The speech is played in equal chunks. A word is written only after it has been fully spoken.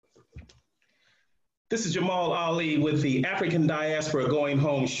This is Jamal Ali with the African Diaspora Going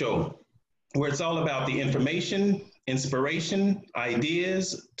Home show, where it's all about the information, inspiration,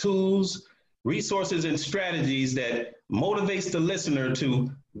 ideas, tools, resources, and strategies that motivates the listener to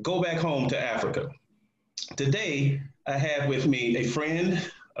go back home to Africa. Today, I have with me a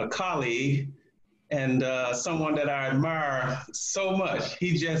friend, a colleague, and someone that I admire so much.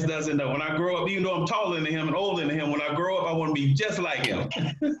 He just doesn't know. When I grow up, even though I'm taller than him and older than him, when I grow up, I want to be just like him.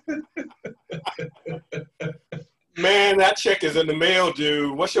 Man, that check is in the mail,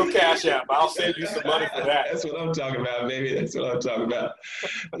 dude. What's your cash app? I'll send you some money for that. That's what I'm talking about, baby. That's what I'm talking about.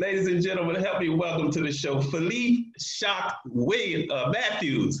 Ladies and gentlemen, help me welcome to the show, Philippe Shock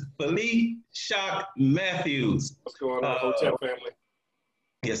Matthews. Philippe Shock Matthews. What's going on, Hotel family?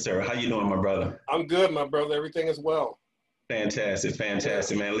 Yes, sir. How you doing, my brother? I'm good, my brother. Everything is well. Fantastic,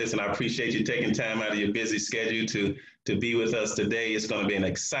 fantastic, man. Listen, I appreciate you taking time out of your busy schedule to be with us today. It's going to be an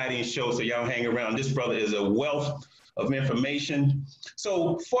exciting show, so y'all hang around. This brother is a wealth of information.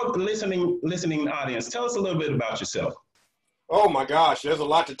 So for the listening audience, tell us a little bit about yourself. Oh my gosh, there's a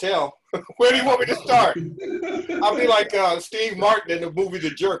lot to tell. Where do you want me to start? I'll be like Steve Martin in the movie The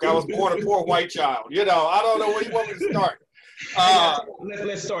Jerk. I was born a poor white child. You know, I don't know where you want me to start.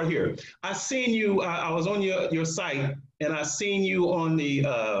 Let's start here. I seen you. I was on your site, and I seen you on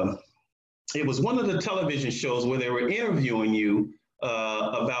the. It was one of the television shows where they were interviewing you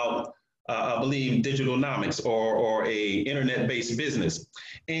about, I believe, Digitalonomics or a internet-based business.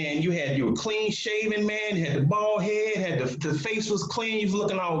 And you were clean shaven, man. You had the bald head, the face was clean. You was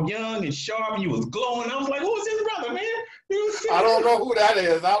looking all young and sharp. And you was glowing. I was like, who's this brother, man? I don't know who that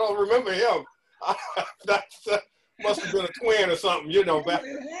is. I don't remember him. Must have been a twin or something, you know. Back.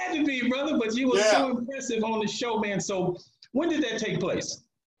 It had to be, brother, but you were so impressive on the show, man. So when did that take place?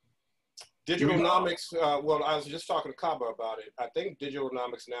 Digitalonomics, well, I was just talking to Kaba about it. I think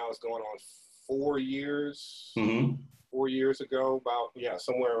Digitalonomics now is going on 4 years, 4 years ago,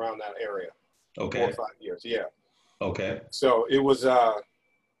 somewhere around that area. Okay. 4 or 5 years, yeah. Okay. So it was,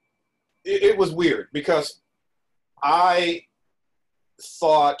 it was weird because I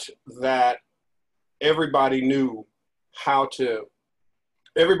thought that everybody knew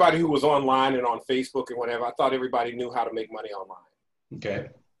everybody who was online and on Facebook and whatever, I thought everybody knew how to make money online. Okay.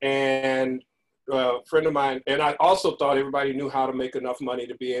 And a friend of mine, and I also thought everybody knew how to make enough money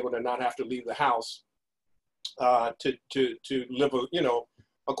to be able to not have to leave the house to live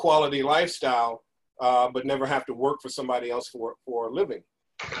a quality lifestyle, but never have to work for somebody else for a living.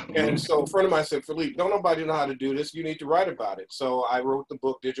 And so a friend of mine said, Philippe, don't nobody know how to do this. You need to write about it. So I wrote the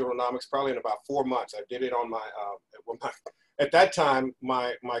book Digitalonomics probably in about 4 months. I did it on at that time,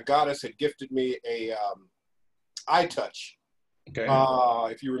 my goddess had gifted me a iTouch. Okay.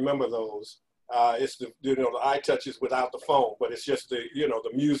 If you remember those, it's the iTouches without the phone, but it's just the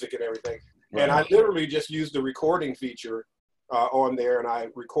music and everything. Right. And I literally just used the recording feature on there, and I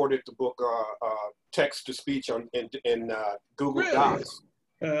recorded the book text to speech in Google Docs.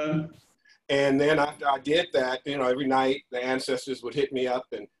 And then after I did that, every night the ancestors would hit me up,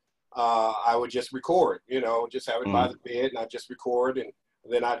 and I would just record, just have it by the bed, and I'd just record, and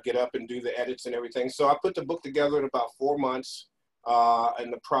then I'd get up and do the edits and everything. So I put the book together in about 4 months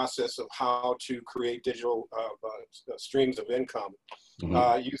in the process of how to create digital streams of income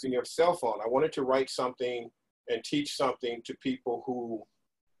using your cell phone. I wanted to write something and teach something to people who,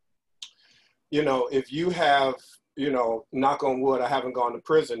 if you have, knock on wood, I haven't gone to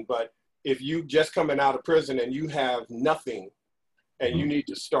prison, but if you just coming out of prison and you have nothing and you need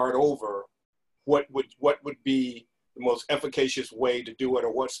to start over, what would be the most efficacious way to do it,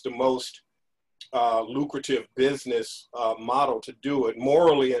 or what's the most lucrative business model to do it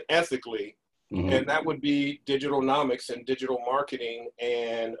morally and ethically? And that would be Digitalonomics and digital marketing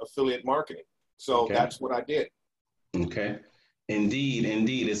and affiliate marketing. So that's what I did. Okay. Indeed.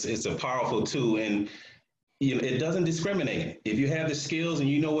 It's a powerful tool, and it doesn't discriminate. If you have the skills and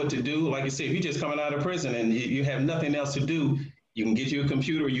you know what to do, like I said, if you're just coming out of prison and you have nothing else to do, you can get you a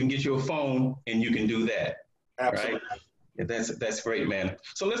computer, you can get you a phone, and you can do that. Absolutely. Right? That's great, man.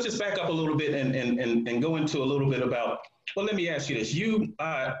 So let's just back up a little bit and go into a little bit about, well, let me ask you this.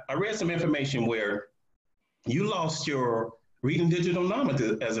 I read some information where you lost your reading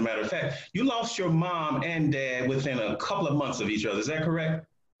Digitalonomics, as a matter of fact. You lost your mom and dad within a couple of months of each other. Is that correct?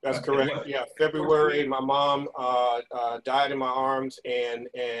 That's correct. Yeah, February, my mom died in my arms, and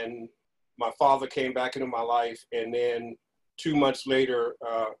my father came back into my life. And then 2 months later,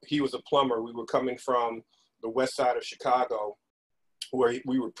 he was a plumber. We were coming from the west side of Chicago, where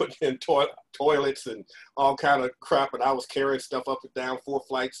we were putting in toilets and all kind of crap, and I was carrying stuff up and down 4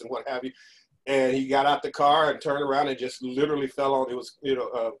 flights and what have you. And he got out the car and turned around and just literally fell on, it was,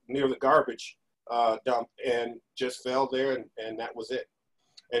 near the garbage. dump and just fell there, and that was it.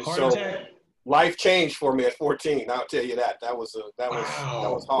 And Heart so attack? life changed for me at 14. I'll tell you that. That was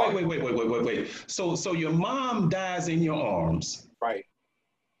Wow. hard. Wait. So your mom dies in your arms. Right.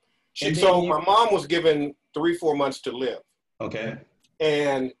 And then So my mom was given 3-4 months to live. Okay.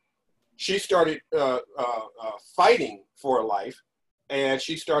 And she started fighting for her life. And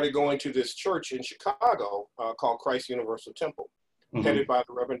she started going to this church in Chicago called Christ Universal Temple, headed by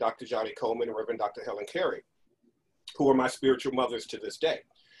the Reverend Dr. Johnny Coleman and Reverend Dr. Helen Carey, who are my spiritual mothers to this day.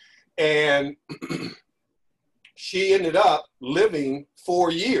 And she ended up living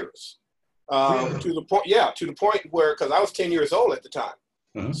 4 years to the point where, because I was 10 years old at the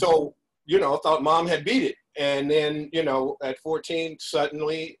time. So, I thought mom had beat it. And then, at 14,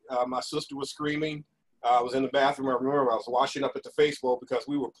 suddenly my sister was screaming. I was in the bathroom. I remember I was washing up at the face bowl because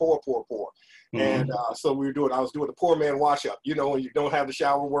we were poor. And so I was doing the poor man wash up, when you don't have the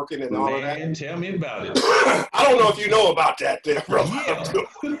shower working and all of that. Tell me about it. I don't know if you know about that there, bro. Yeah.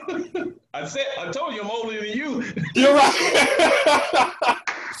 I told you I'm older than you. You're right.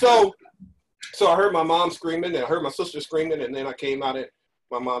 So I heard my mom screaming and I heard my sister screaming, and then I came out and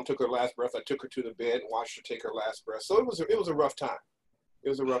my mom took her last breath. I took her to the bed and watched her take her last breath. So it was a rough time. It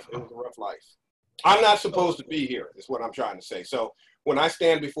was a rough life. I'm not supposed to be here, is what I'm trying to say. So when I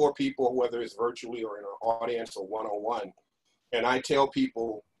stand before people, whether it's virtually or in an audience or one-on-one, and I tell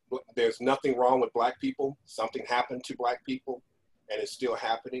people there's nothing wrong with Black people, something happened to Black people, and it's still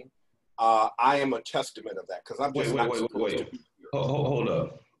happening, I am a testament of that, because I'm just not supposed to be here. Hold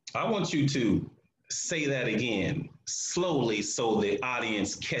up. I want you to say that again slowly so the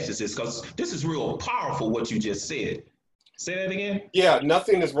audience catches this, because this is real powerful what you just said. Say that again. Yeah,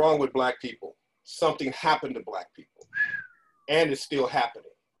 nothing is wrong with Black people. Something happened to Black people, and it's still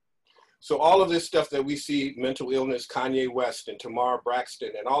happening. So all of this stuff that we see, mental illness, Kanye West and Tamar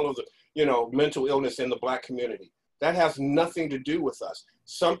Braxton, and all of the, mental illness in the Black community, that has nothing to do with us.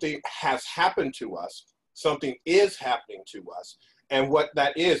 Something has happened to us. Something is happening to us. And what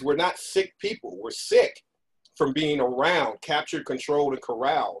that is, we're not sick people. We're sick from being around, captured, controlled, and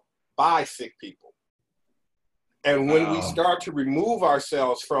corralled by sick people. And when we start to remove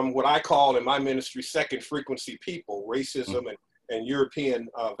ourselves from what I call in my ministry second frequency people, racism and European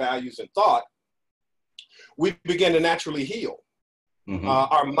values and thought, we begin to naturally heal.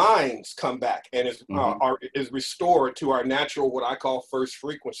 Our minds come back and is restored to our natural, what I call first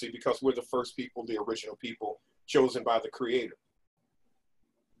frequency, because we're the first people, the original people chosen by the Creator.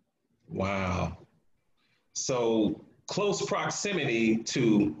 Wow. So close proximity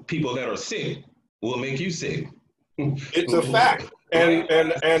to people that are sick will make you sick. It's a fact. And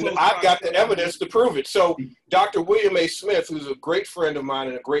I've got the evidence to prove it. So Dr. William A. Smith, who's a great friend of mine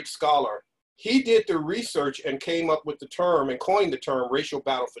and a great scholar, he did the research and came up with the term and coined the term racial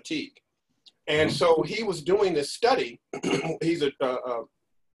battle fatigue. And so he was doing this study. He's a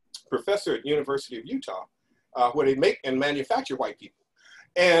professor at University of Utah, where they make and manufacture white people.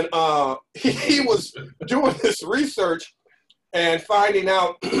 And he was doing this research and finding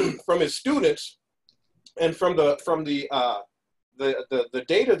out from his students and from the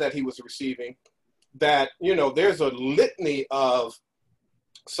data that he was receiving that, there's a litany of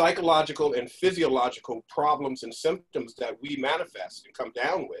psychological and physiological problems and symptoms that we manifest and come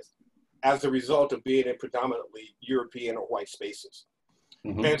down with as a result of being in predominantly European or white spaces.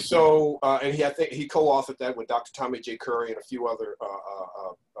 And so, I think he co-authored that with Dr. Tommy J. Curry and a few other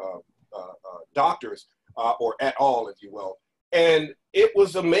doctors, or et al., if you will. And it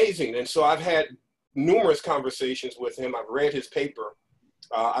was amazing. And so I've had numerous conversations with him. I've read his paper,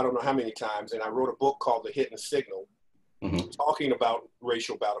 I don't know how many times, and I wrote a book called The Hidden Signal, talking about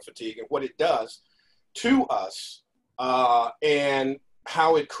racial battle fatigue and what it does to us, and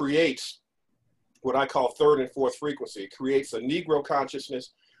how it creates what I call third and fourth frequency. It creates a Negro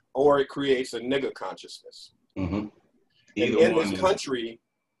consciousness, or it creates a nigger consciousness. And in this country,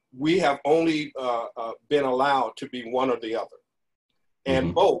 we have only been allowed to be one or the other.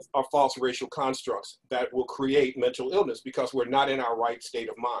 And both are false racial constructs that will create mental illness because we're not in our right state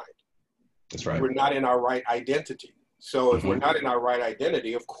of mind. That's right. We're not in our right identity. So if we're not in our right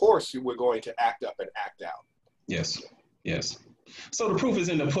identity, of course, we're going to act up and act out. Yes, yes. So the proof is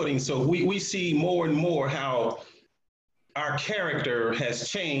in the pudding. So we see more and more how our character has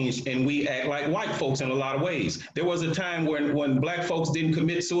changed and we act like white folks in a lot of ways. There was a time when Black folks didn't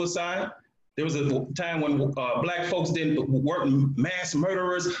commit suicide. There was a time when Black folks weren't mass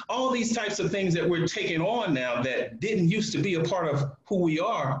murderers. All these types of things that we're taking on now that didn't used to be a part of who we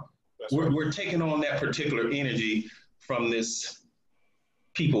are, we're taking on that particular energy from this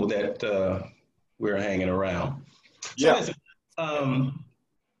people that we're hanging around. So listen,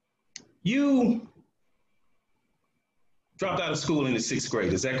 You dropped out of school in the 6th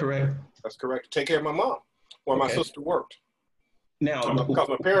grade. Is that correct? That's correct. To take care of my mom while my sister worked. Now, because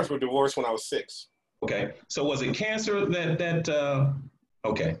my parents were divorced when I was 6. Okay. So was it cancer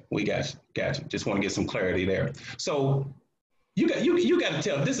okay, we got you. Just want to get some clarity there. So you got to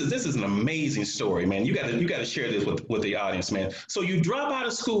tell, this is an amazing story, man. You got to share this with the audience, man. So you drop out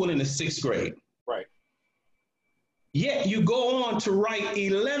of school in the 6th grade. Right. Yet you go on to write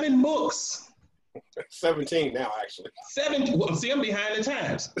 11 books. 17 now, actually. 17. Well, see, I'm behind the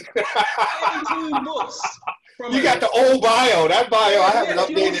times. 17 books. You got the old bio. That bio, I haven't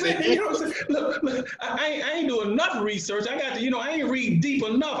updated it. Look, I ain't doing enough research. I got to, I ain't read deep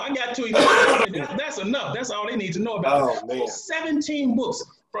enough. I got to, that's enough. That's all they need to know about. Oh, man. 17 books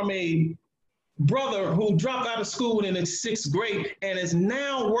from a brother who dropped out of school in the 6th grade and is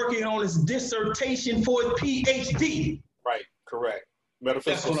now working on his dissertation for his PhD. Right, correct.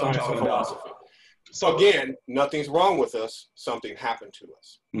 Metaphysical That's what science I'm and talking philosophy. So again, nothing's wrong with us. Something happened to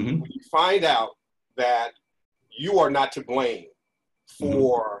us. Mm-hmm. When you find out that you are not to blame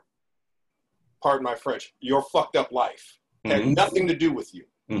for, pardon my French, your fucked up life. Had nothing to do with you.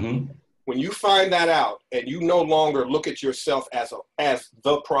 When you find that out and you no longer look at yourself as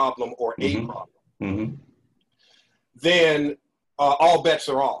the problem or a problem, then all bets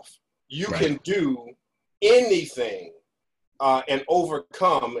are off. You can do anything and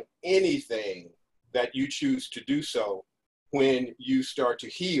overcome anything that you choose to do so when you start to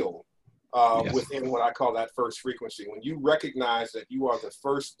heal within what I call that first frequency. When you recognize that you are the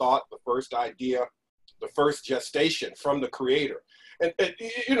first thought, the first idea, the first gestation from the creator. And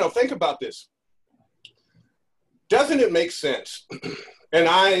think about this. Doesn't it make sense? And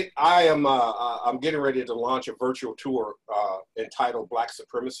I'm getting ready to launch a virtual tour entitled Black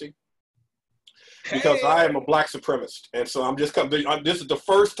Supremacy. Because I am a Black supremacist. And so I'm just coming, this is the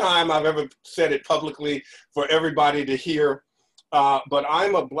first time I've ever said it publicly for everybody to hear. But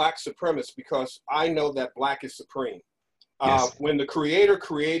I'm a Black supremacist because I know that Black is supreme. When the creator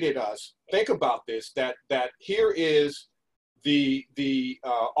created us, think about this, that here is the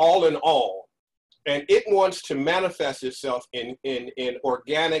all in all, and it wants to manifest itself in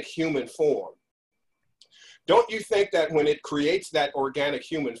organic human form. Don't you think that when it creates that organic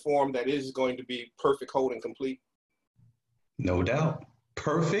human form, that it is going to be perfect, whole, and complete? No doubt.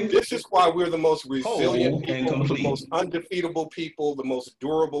 Perfect. This is why we're the most resilient people, the most undefeatable people, the most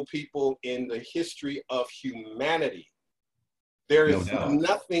durable people in the history of humanity. There is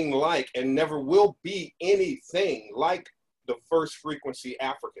nothing like, and never will be anything like, the first frequency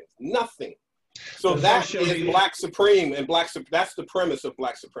Africans. Nothing. So that is Black supreme, and that's the premise of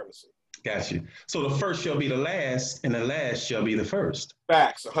Black supremacy. Got you. So the first shall be the last, and the last shall be the first.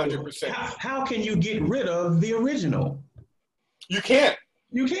 Facts, 100%. How can you get rid of the original? You can't.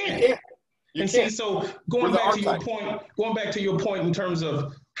 You can't. You can't. See, so going back to your point in terms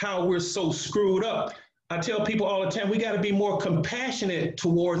of how we're so screwed up, I tell people all the time, we got to be more compassionate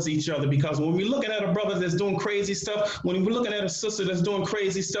towards each other, because when we're looking at a brother that's doing crazy stuff, when we're looking at a sister that's doing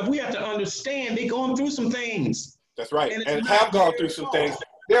crazy stuff, we have to understand they're going through some things. That's right. And have gone through some things.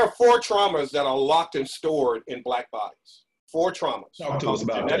 There are 4 traumas that are locked and stored in Black bodies. 4 traumas. Talk to us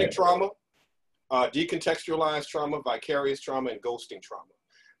about genetic trauma, decontextualized trauma, vicarious trauma, and ghosting trauma.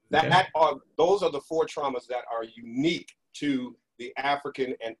 Those are the 4 traumas that are unique to the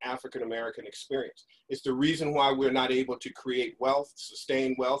African and African American experience. It's the reason why we're not able to create wealth,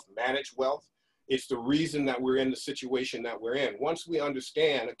 sustain wealth, manage wealth. It's the reason that we're in the situation that we're in. Once we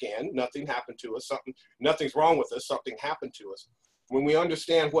understand, again, nothing happened to us, nothing's wrong with us, something happened to us. When we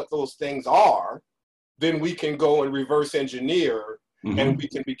understand what those things are, then we can go and reverse engineer, and we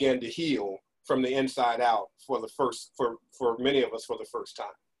can begin to heal from the inside out for many of us for the first time.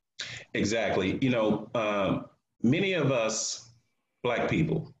 Exactly. Many of us Black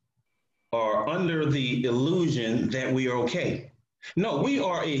people are under the illusion that we are okay. No, we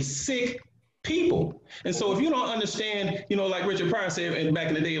are a sick people. And so if you don't understand, like Richard Pryor said back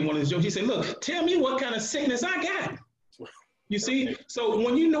in the day in one of his jokes, he said, look, tell me what kind of sickness I got. You see? So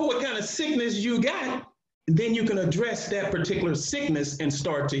when you know what kind of sickness you got, then you can address that particular sickness and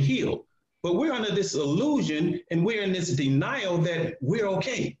start to heal. But we're under this illusion and we're in this denial that we're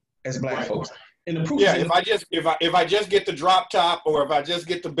okay as Black folks. And the proof is if I just get the drop top, or if I just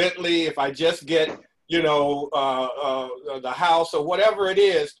get the Bentley, if I just get the house or whatever it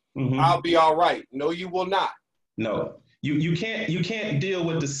is, I'll be all right. No, you will not. No, you can't deal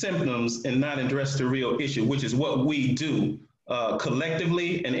with the symptoms and not address the real issue, which is what we do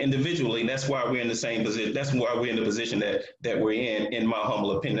collectively and individually. And that's why we're in the same position. That's why we're in the position that we're in my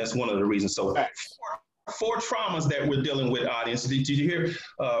humble opinion. That's one of the reasons. So four traumas that we're dealing with, audience. Did you hear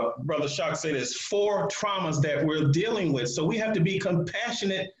Brother Shock say there's four traumas that we're dealing with? So we have to be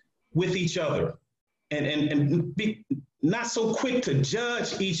compassionate with each other and be not so quick to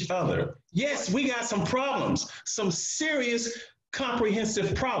judge each other. Yes, we got some problems, some serious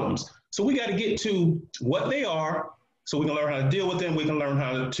comprehensive problems. So we got to get to what they are so we can learn how to deal with them. We can learn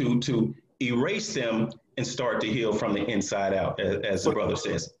how to erase them and start to heal from the inside out, as the brother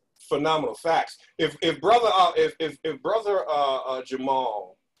says. Phenomenal facts. If brother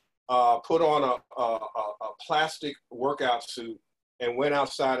Jamal put on a plastic workout suit and went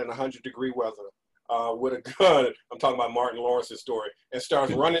outside in 100-degree weather with a gun, I'm talking about Martin Lawrence's story, and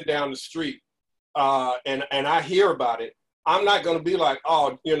starts running down the street, and I hear about it, I'm not going to be like,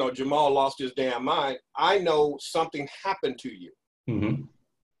 oh, you know, Jamal lost his damn mind. I know something happened to you. Mm-hmm.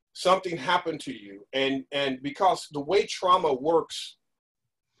 Something happened to you, and because the way trauma works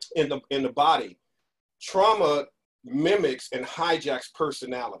in the body, trauma mimics and hijacks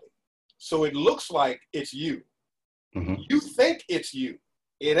personality. So it looks like it's you. Mm-hmm. You think it's you.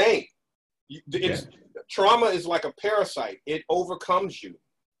 It ain't. Trauma is like a parasite. It overcomes you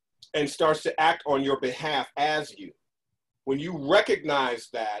and starts to act on your behalf as you. When you recognize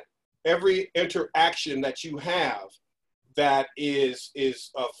that, every interaction that you have that is a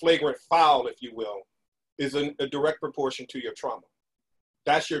flagrant foul, if you will, is a direct proportion to your trauma.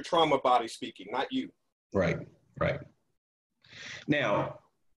 That's your trauma body speaking, not you. Right. Now,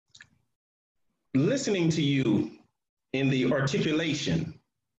 listening to you in the articulation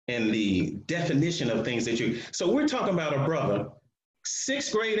and the definition of things so we're talking about a brother,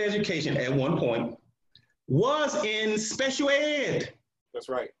 6th grade education at one point, was in special ed. That's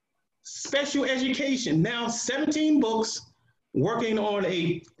right. Special education. Now 17 books, working on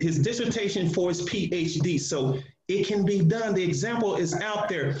his dissertation for his PhD. So it can be done. The example is out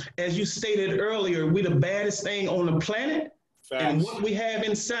there. As you stated earlier, we're the baddest thing on the planet. Facts. And what we have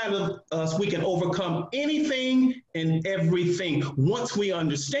inside of us, we can overcome anything and everything once we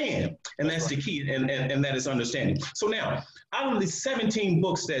understand. And that's right. The key, and that is understanding. So now, out of the 17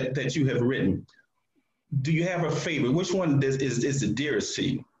 books that you have written, do you have a favorite? Which one is the dearest to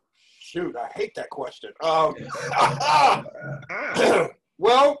you? Shoot, I hate that question.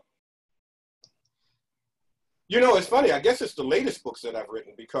 Well, you know, it's funny. I guess it's the latest books that I've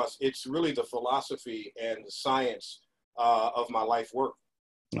written because it's really the philosophy and the science of my life work.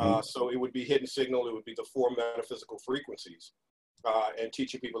 Mm-hmm. So it would be Hidden Signal. It would be the 4 metaphysical frequencies, and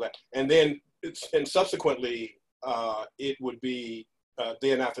teaching people that. And then, subsequently, it would be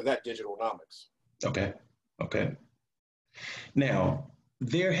then after that, Digitałonomics. Okay. Now,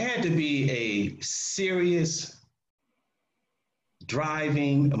 there had to be a serious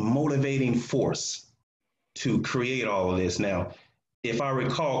driving, motivating force to create all of this. Now, if I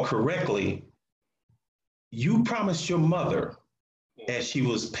recall correctly, you promised your mother as she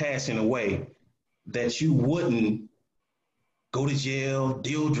was passing away that you wouldn't go to jail,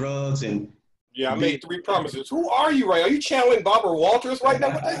 deal drugs, and yeah, I made 3 promises. Who are you, right? Are you channeling Barbara Walters right now?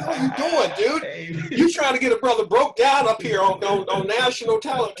 What the hell are you doing, dude? You trying to get a brother broke down up here on national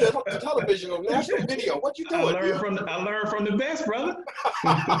television, on national video. What you doing? I learned from the best, brother.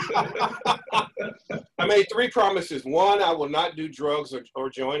 I made 3 promises. 1, I will not do drugs or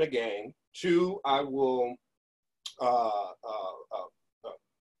join a gang. 2, I will,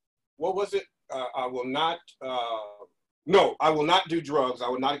 what was it? I will not, no, I will not do drugs. I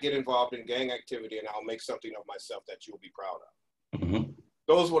will not get involved in gang activity, and I'll make something of myself that you'll be proud of. Mm-hmm.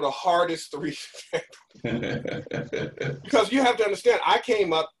 Those were the hardest 3. Because you have to understand, I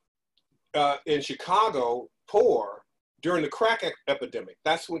came up in Chicago poor during the crack epidemic.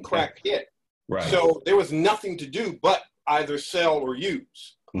 That's when crack hit. Right. So there was nothing to do but either sell or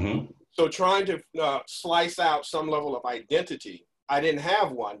use. Mm-hmm. So trying to slice out some level of identity, I didn't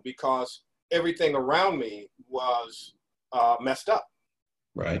have one because everything around me was messed up.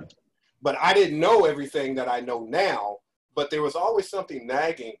 Right. But I didn't know everything that I know now, but there was always something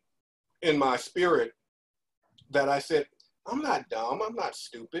nagging in my spirit that I said, I'm not dumb, I'm not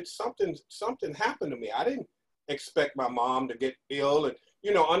stupid. Something happened to me. I didn't expect my mom to get ill, and,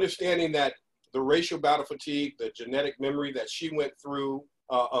 you know, understanding that the racial battle fatigue, the genetic memory that she went through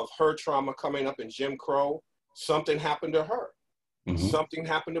of her trauma coming up in Jim Crow, something happened to her. Mm-hmm. Something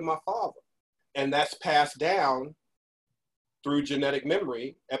happened to my father. And that's passed down through genetic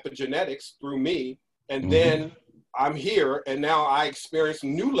memory, epigenetics, through me. And mm-hmm. then I'm here, and now I experience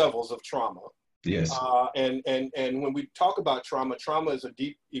new levels of trauma. Yes. And when we talk about trauma, trauma is a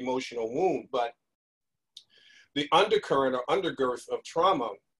deep emotional wound, but the undercurrent or undergirth of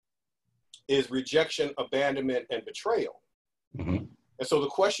trauma is rejection, abandonment, and betrayal. Mm-hmm. And so the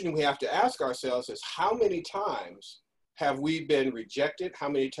question we have to ask ourselves is, how many times have we been rejected? How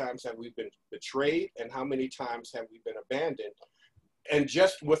many times have we been betrayed? And how many times have we been abandoned? And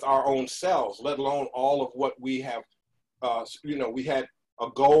just with our own selves, let alone all of what we have, we had a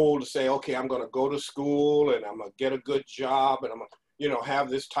goal to say, okay, I'm going to go to school and I'm going to get a good job and I'm going to,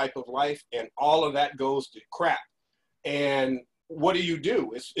 have this type of life. And all of that goes to crap. And what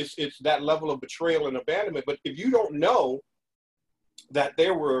do? It's that level of betrayal and abandonment. But if you don't know that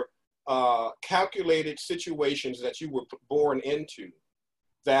there were calculated situations that you were born into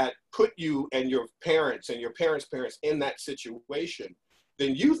that put you and your parents' parents in that situation,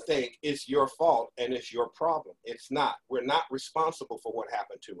 then you think it's your fault and it's your problem. It's not. We're not responsible for what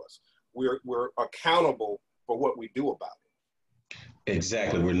happened to us. We're accountable for what we do about it.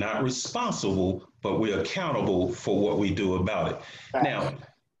 Exactly. We're not responsible, but we're accountable for what we do about it. Facts. Now,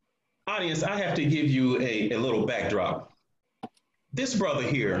 audience, I have to give you a little backdrop. This brother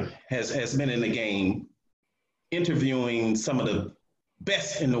here has been in the game interviewing some of the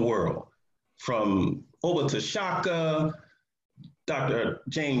best in the world, from Oba Tashaka, Dr.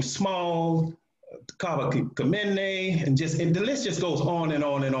 James Small, Kaba Kamene, and the list just goes on and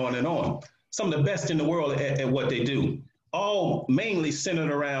on and on and on. Some of the best in the world at what they do, all mainly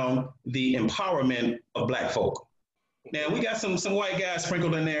centered around the empowerment of Black folk. Now, we got some white guys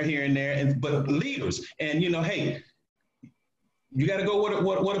sprinkled in there here and there, but leaders. And, hey, you got to go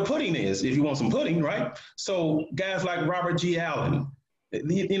what a pudding is if you want some pudding, right? So guys like Robert G. Allen,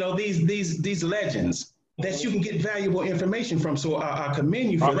 these legends that you can get valuable information from. So I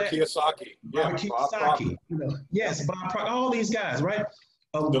commend you for Robert that. Kiyosaki. Robert Kiyosaki. Yes, Bob Proctor, all these guys, right?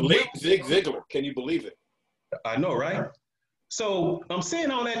 The late Zig Ziglar. Can you believe it? I know, right? So I'm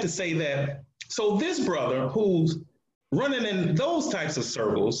saying all that to say that, so this brother who's running in those types of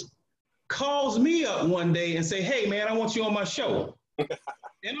circles calls me up one day and say, hey, man, I want you on my show.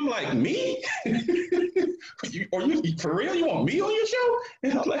 And I'm like, me? Are you for real? You want me on your show?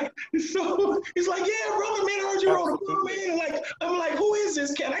 And I'm like, so he's like, yeah, brother, man, I heard you wrote a book, man. I'm like, who is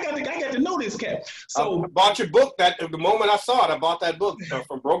this cat? I got to know this cat. So I bought your book. The moment I saw it, I bought that book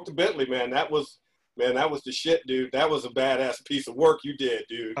from Broke to Bentley, man. That was the shit, dude. That was a badass piece of work you did,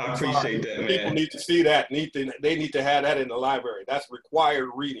 dude. I appreciate that, man. People need to see that. They need to have that in the library. That's required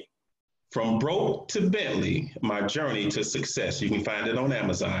reading. From Broke to Bentley, My Journey to Success. You can find it on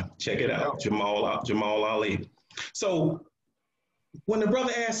Amazon. Check it out, Jamal Ali. So when the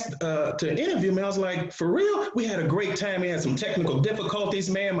brother asked to interview me, I was like, for real? We had a great time. We had some technical difficulties,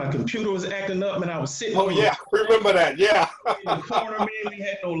 man. My computer was acting up, and I was sitting. Oh, yeah. Remember that. Yeah. In the corner, man. We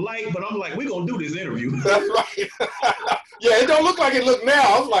had no light, but I'm like, we're going to do this interview. That's right. Yeah, it don't look like it look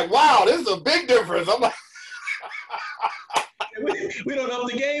now. I was like, wow, this is a big difference. I'm like, we don't up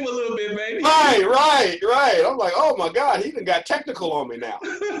the game a little bit, baby. Right. I'm like, oh my God, he done got technical on me now.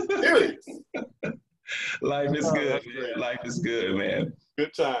 Serious. Life is good, man. Life is good, man.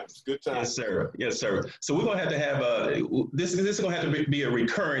 Good times. Yes, sir. So we're gonna have this is gonna have to be a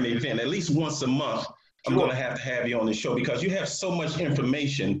recurring event, at least once a month. I'm gonna have you on the show because you have so much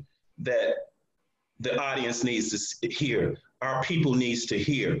information that the audience needs to hear. Our people needs to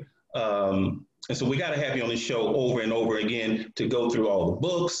hear. And so we got to have you on the show over and over again to go through all the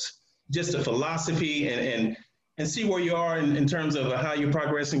books, just the philosophy and see where you are in terms of how you're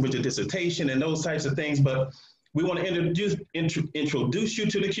progressing with your dissertation and those types of things. But we want to introduce you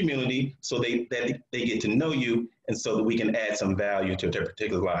to the community so that they get to know you and so that we can add some value to their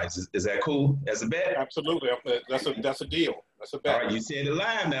particular lives. Is that cool? That's a bet? Absolutely. That's a deal. That's a bet. All right, you said it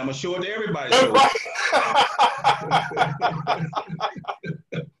live now. I'm going to show it to everybody.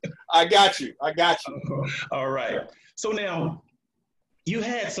 I got you. All right. So now you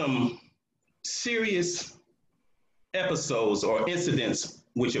had some serious episodes or incidents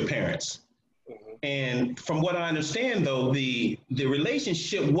with your parents. Mm-hmm. And from what I understand, though, the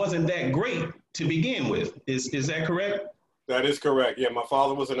relationship wasn't that great to begin with. Is that correct? That is correct. Yeah, my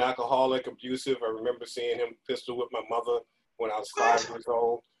father was an alcoholic, abusive. I remember seeing him pistol whip my mother when I was 5 years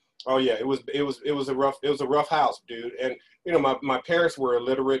old. Oh yeah, it was a rough house, dude. And my parents were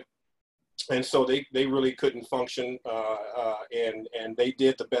illiterate. And so they really couldn't function, and they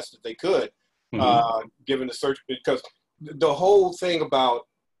did the best that they could, given the search. Because the whole thing about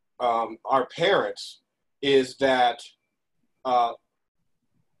our parents is that our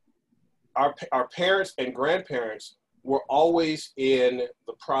parents and grandparents were always in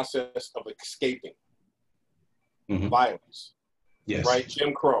the process of escaping violence, yes, right?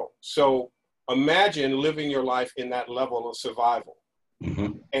 Jim Crow. So imagine living your life in that level of survival.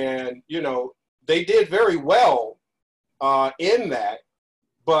 Mm-hmm. And, they did very well in that,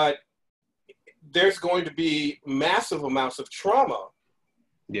 but there's going to be massive amounts of trauma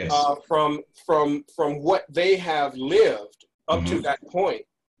Yes. From what they have lived up to that point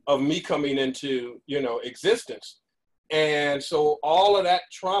of me coming into, you know, existence. And so all of that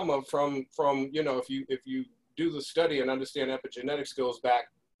trauma from you know, if you do the study and understand epigenetics goes back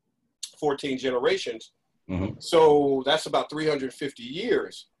 14 generations. So that's about 350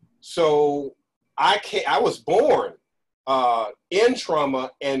 years. So I was born in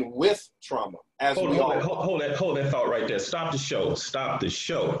trauma and with trauma. As hold that thought right there. Stop the show. Stop the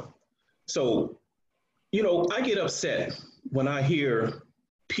show. So, you know, I get upset when I hear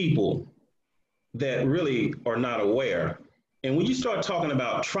people that really are not aware. And when you start talking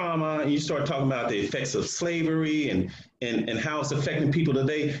about trauma and you start talking about the effects of slavery and how it's affecting people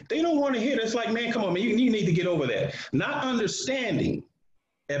today, they don't want to hear it. It's like, man, come on, man, you need to get over that. Not understanding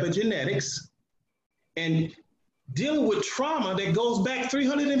epigenetics and dealing with trauma that goes back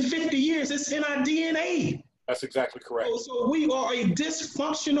 350 years. It's in our DNA. That's exactly correct. So we are a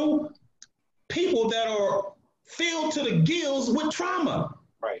dysfunctional people that are filled to the gills with trauma.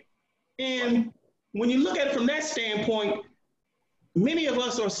 Right. And when you look at it from that standpoint, many of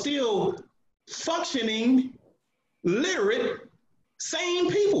us are still functioning, literate,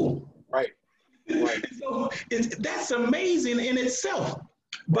 sane people. Right. Right. So that's amazing in itself.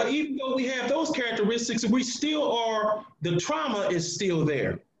 But even though we have those characteristics, we still are, the trauma is still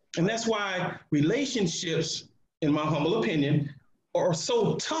there. And that's why relationships, in my humble opinion, are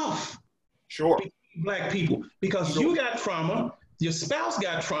so tough. Sure. Between Black people, because you got trauma, your spouse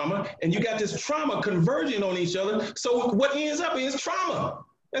got trauma, and you got this trauma converging on each other. So what ends up is trauma.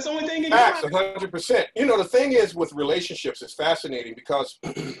 That's the only thing. Facts, 100%. You know, the thing is with relationships, it's fascinating because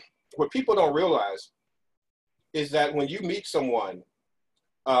what people don't realize is that when you meet someone,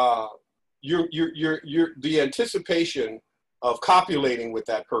 the anticipation of copulating with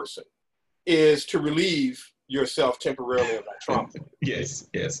that person is to relieve yourself temporarily of that trauma. Yes,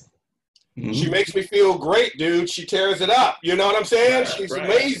 yes. She makes me feel great, dude. She tears it up. You know what I'm saying? She's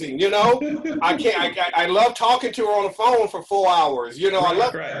amazing. You know, I love talking to her on the phone for 4 hours. You know, I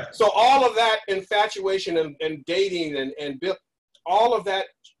love. So all of that infatuation and dating and all of that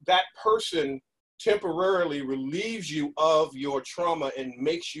person temporarily relieves you of your trauma and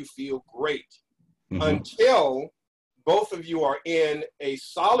makes you feel great until both of you are in a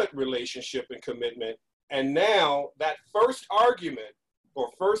solid relationship and commitment. And now that first argument or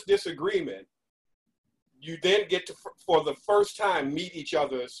first disagreement, you then get to, for the first time, meet each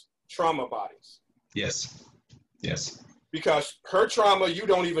other's trauma bodies. Yes, yes. Because her trauma you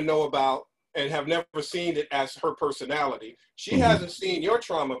don't even know about and have never seen it as her personality. She hasn't seen your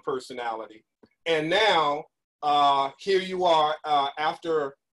trauma personality. And now here you are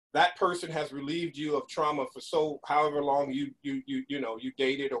after that person has relieved you of trauma for however long you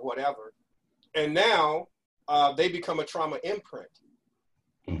dated or whatever. And now they become a trauma imprint.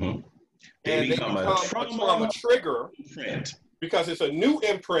 They become a trauma trigger because it's a new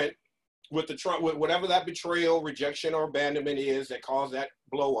imprint with with whatever that betrayal, rejection, or abandonment is that caused that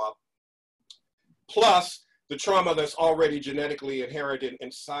blow up, plus the trauma that's already genetically inherited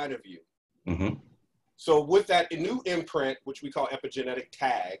inside of you. So with that new imprint, which we call epigenetic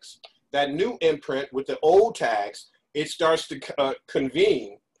tags, that new imprint with the old tags, it starts to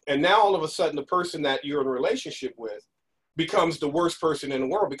convene. And now all of a sudden, the person that you're in a relationship with becomes the worst person in the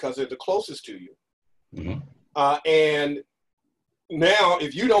world because they're the closest to you. And now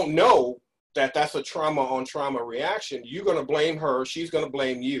if you don't know that that's a trauma on trauma reaction, you're going to blame her. She's going to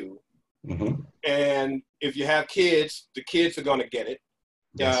blame you. And if you have kids, the kids are going to get it.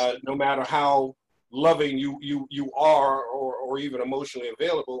 No matter how loving you are or even emotionally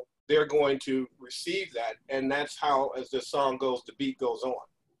available, they're going to receive that. And that's how, as the song goes, the beat goes on.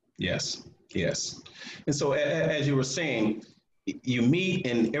 Yes, yes. And so as you were saying, you meet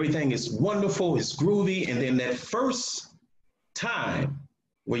and everything is wonderful, it's groovy. And then that first time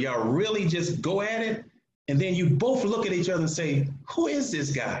where y'all really just go at it, and then you both look at each other and say, who is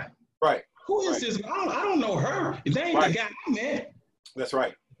this guy? Right. Who is this? I don't know her. That ain't the guy I met. That's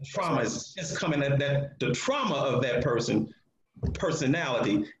right. Trauma is just coming at that. The trauma of that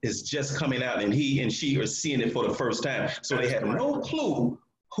personality is just coming out, and he and she are seeing it for the first time. So they have no clue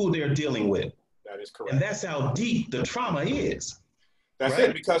who they're dealing with. That is correct. And that's how deep the trauma is. That's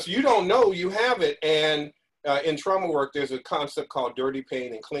it, because you don't know you have it. And in trauma work, there's a concept called dirty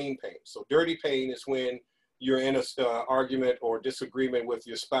pain and clean pain. So dirty pain is when you're in an argument or disagreement with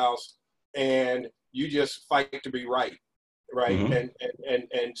your spouse and you just fight to be right, right?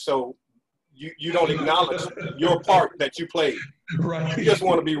 And so you don't acknowledge your part that you played. Right. You just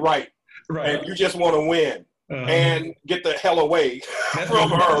want to be right. Right. And you just want to win. And get the hell away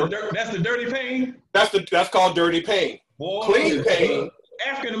from her. That's the dirty pain? That's called dirty pain. Boy, clean pain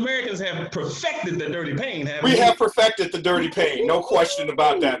African Americans have perfected the dirty pain, haven't we? We have perfected the dirty pain. No question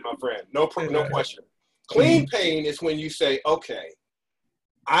about that, my friend. No question. Clean pain is when you say, okay,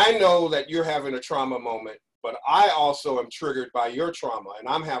 I know that you're having a trauma moment, but I also am triggered by your trauma, and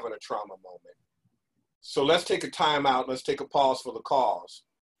I'm having a trauma moment. So let's take a time out. Let's take a pause for the cause.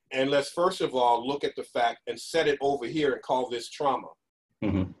 And let's first of all look at the fact and set it over here and call this trauma.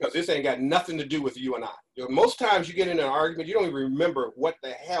 Because this ain't got nothing to do with you and I. You know, most times you get in an argument, you don't even remember what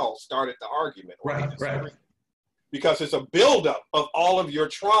the hell started the argument. Right. Because it's a buildup of all of your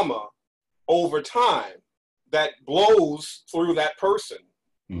trauma over time that blows through that person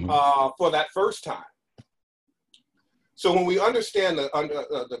for that first time. So when we understand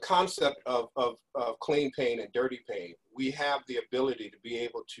the concept of clean pain and dirty pain, we have the ability to be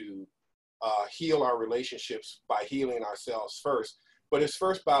able to heal our relationships by healing ourselves first. But it's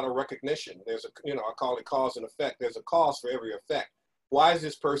first about a recognition. There's I call it cause and effect. There's a cause for every effect. Why is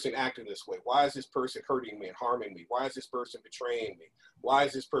this person acting this way? Why is this person hurting me and harming me? Why is this person betraying me? Why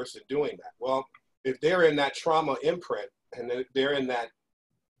is this person doing that? Well, if they're in that trauma imprint and they're in that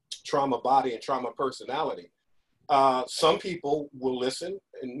trauma body and trauma personality, some people will listen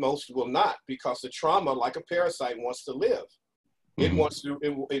and most will not, because the trauma, like a parasite, wants to live. It wants to,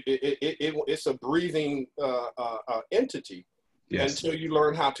 it's a breathing entity. Yes. Until you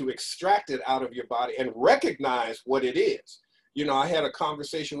learn how to extract it out of your body and recognize what it is. You know, I had a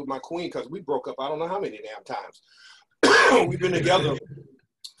conversation with my queen because we broke up I don't know how many damn times. We've been together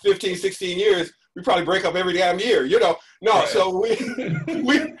 15, 16 years. We probably break up every damn year, you know. No, right. So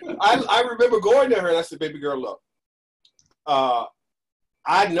I remember going to her and I said, baby girl, look,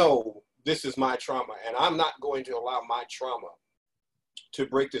 I know this is my trauma and I'm not going to allow my trauma to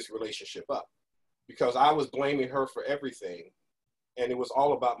break this relationship up, because I was blaming her for everything. And it was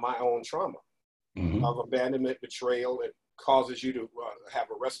all about my own trauma of abandonment, betrayal. It causes you to have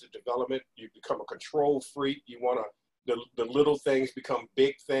arrested development. You become a control freak. You want to, the little things become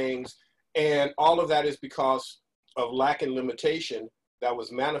big things. And all of that is because of lack and limitation that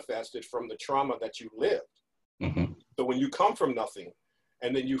was manifested from the trauma that you lived. So when you come from nothing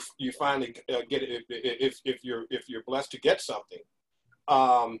and then you finally get it, if you're blessed to get something,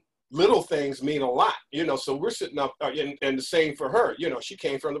 little things mean a lot, you know. So we're sitting up, and the same for her. You know, she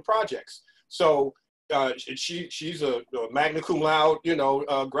came from the projects, so she's a magna cum laude, you know,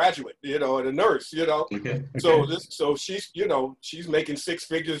 graduate, you know, and a nurse, you know. So she's, you know, she's making six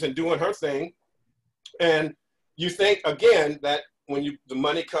figures and doing her thing, and you think again that when the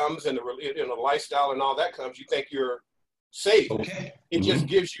money comes and the lifestyle and all that comes, you think you're safe. It just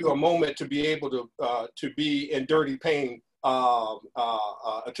gives you a moment to be able to be in dirty pain.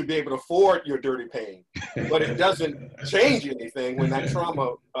 To be able to afford your dirty pain, but it doesn't change anything when that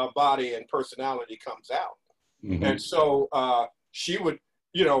trauma body and personality comes out. And so she would,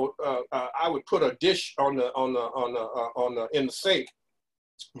 you know, I would put a dish in the sink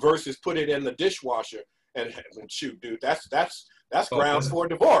versus put it in the dishwasher, and shoot, dude, that's grounds for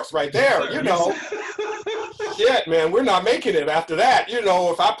divorce right there, you know. Shit, man, we're not making it after that. You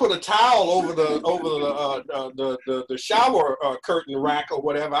know, if I put a towel over the shower curtain rack or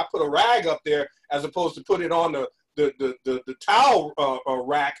whatever, I put a rag up there as opposed to put it on the towel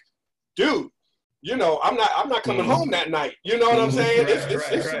rack, dude. You know, I'm not coming home that night. You know what I'm saying?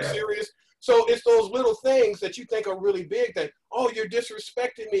 It's some serious. So it's those little things that you think are really big that, oh, you're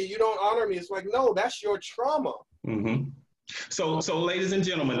disrespecting me, you don't honor me. It's like, no, that's your trauma. So ladies and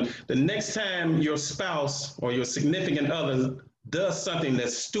gentlemen, the next time your spouse or your significant other does something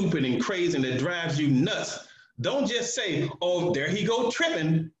that's stupid and crazy and that drives you nuts, don't just say, oh, there he go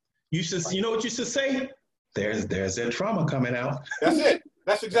tripping. You should, you know what you should say? There's that trauma coming out. That's it.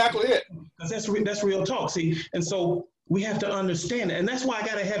 That's exactly it. Because that's real talk. See, and so we have to understand it. And that's why I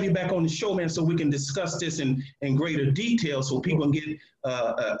got to have you back on the show, man, so we can discuss this in greater detail so people can get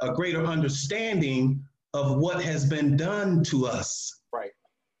a greater understanding of what has been done to us. Right.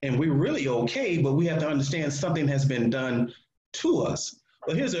 And we're really okay, but we have to understand something has been done to us.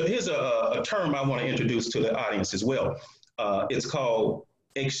 But here's a term I want to introduce to the audience as well. It's called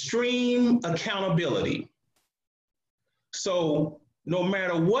extreme accountability. So no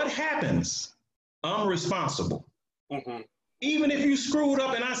matter what happens, I'm responsible. Even if you screwed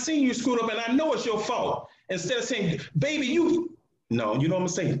up and I seen you screwed up and I know it's your fault, instead of saying, baby, no, you know what I'm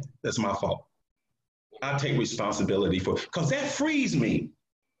saying? That's my fault. I take responsibility for it, because that frees me.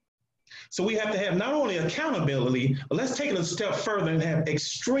 So we have to have not only accountability, but let's take it a step further and have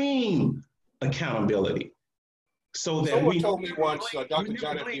extreme accountability. So that someone told me once, Dr.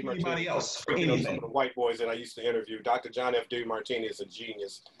 John F. DeMartini, speaking of some of the white boys that I used to interview, Dr. John F. DeMartini is a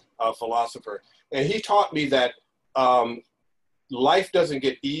genius philosopher. And he taught me that life doesn't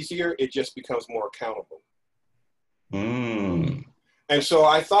get easier, it just becomes more accountable. Mm. And so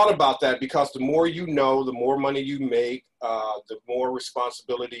I thought about that, because the more you know, the more money you make, the more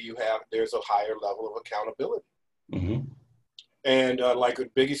responsibility you have, there's a higher level of accountability. Mm-hmm. And like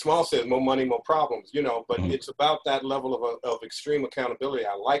Biggie Small says, more money, more problems, you know, but Mm-hmm. it's about that level of extreme accountability.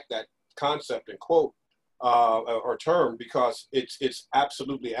 I like that concept and quote or term, because it's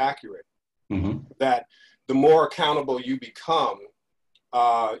absolutely accurate. Mm-hmm. That the more accountable you become,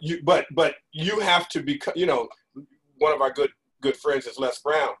 but you have to become, you know, one of our good friends is Les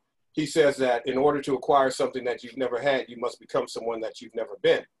Brown. He says that in order to acquire something that you've never had, you must become someone that you've never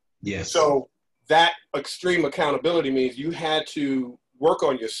been. Yes. So that extreme accountability means you had to work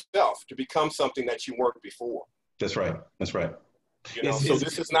on yourself to become something that you weren't before. That's right. That's right. You know, so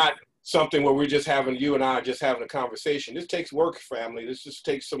this is not something where you and I are just having a conversation. This takes work, family. This just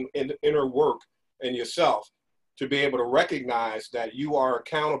takes some inner work in yourself to be able to recognize that you are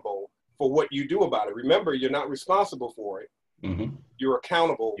accountable for what you do about it. Remember, you're not responsible for it. Mm-hmm. You're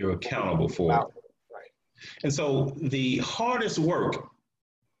accountable. You're accountable for it. Right. And so the hardest work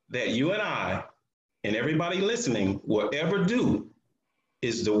that you and I and everybody listening will ever do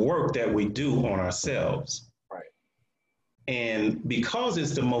is the work that we do on ourselves. Right. And because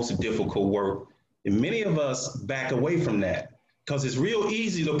it's the most difficult work, many of us back away from that, because it's real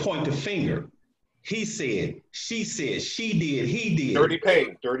easy to point the finger. He said, she said, she did, he did. Dirty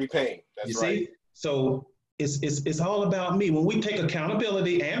pain. That's you right. See? So it's all about me. When we take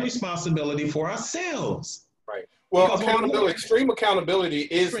accountability and responsibility for ourselves. Right. Well, Because accountability, extreme accountability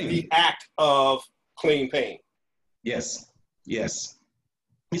is the act of clean pain. Yes. Yes.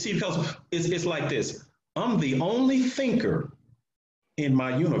 You see, because it's like this. I'm the only thinker in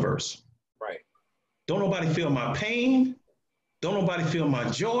my universe. Right. Don't nobody feel my pain. Don't nobody feel my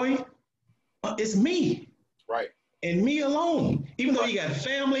joy. It's me. Right. And me alone. Even though you got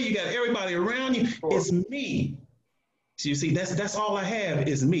family, you got everybody around you, Sure. It's me. So you see, that's all I have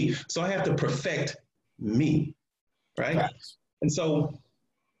is me. So I have to perfect me, right? Facts. And so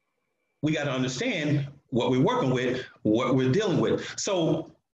we got to understand what we're working with, what we're dealing with.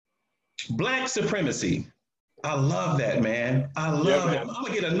 So Black supremacy, I love that, man. I love it. I'm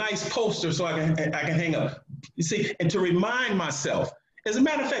gonna get a nice poster so I can hang up. You see, and to remind myself. As a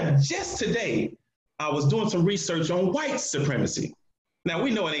matter of fact, just today, I was doing some research on white supremacy. Now, we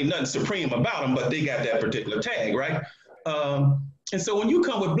know it ain't nothing supreme about them, but they got that particular tag, right? And so when you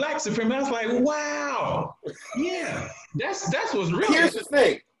come with Black supremacy, I was like, wow, yeah, that's what's real. Here's the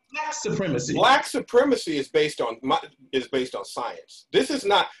thing. Black supremacy. Black supremacy is based on science. This is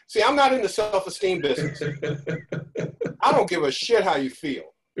not, see, I'm not in the self-esteem business. I don't give a shit how you feel.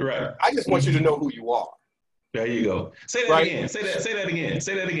 Right. I just want you to know who you are. There you go. Say that again. Say that again.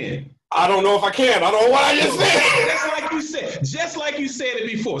 Say that again. I don't know if I can. I don't know what I just said. Just like you said. Just like you said it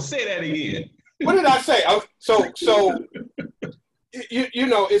before. Say that again. What did I say? So you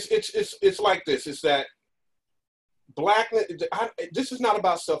know, it's like this. It's that Blackness. This is not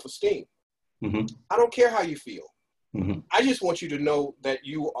about self-esteem. Mm-hmm. I don't care how you feel. Mm-hmm. I just want you to know that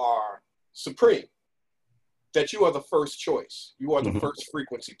you are supreme. That you are the first choice. You are the first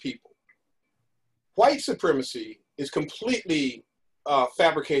frequency people. White supremacy is completely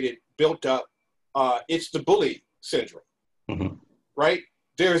fabricated, built up. It's the bully syndrome, right?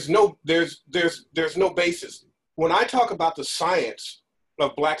 There's no basis. When I talk about the science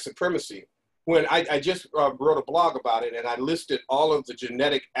of Black supremacy, when I just wrote a blog about it and I listed all of the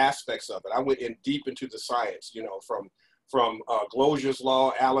genetic aspects of it. I went in deep into the science, you know, from Glosier's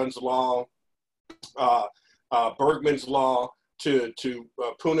law, Allen's law, Bergman's law, to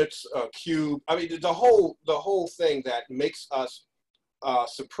Punnett's cube. I mean, the whole thing that makes us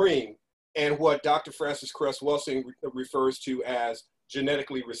supreme, and what Dr. Frances Cress Welsing refers to as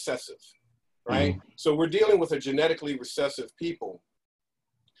genetically recessive, right? Mm-hmm. So we're dealing with a genetically recessive people,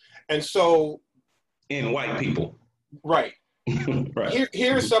 and so in white people, right? Right.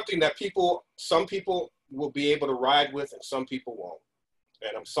 Here's something that some people will be able to ride with, and some people won't.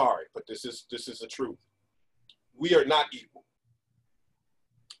 And I'm sorry, but this is the truth. We are not equal.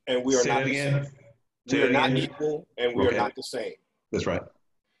 And we are not the same. We are not equal, and we are not the same. That's right.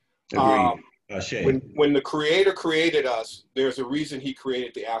 Agreed. When the Creator created us, there's a reason He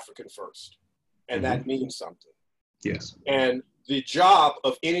created the African first, and that means something. Yes. And the job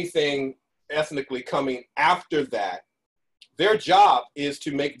of anything ethnically coming after that, their job is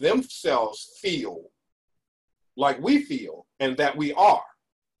to make themselves feel like we feel and that we are.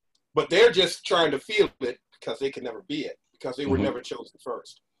 But they're just trying to feel it because they can never be it, because they were never chosen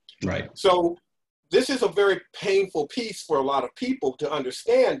first. Right. So this is a very painful piece for a lot of people to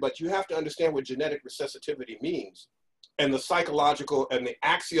understand, but you have to understand what genetic recessivity means. and the psychological and the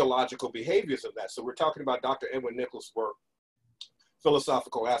axiological behaviors of that. So we're talking about Dr. Edwin Nichols' work,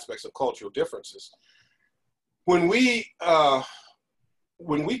 Philosophical Aspects of Cultural Differences. When we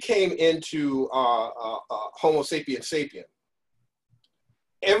came into Homo sapiens sapien,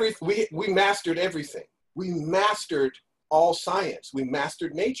 we mastered everything. We mastered all science. We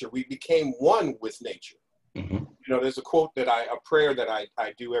mastered nature. We became one with nature. Mm-hmm. You know, there's a quote a prayer that I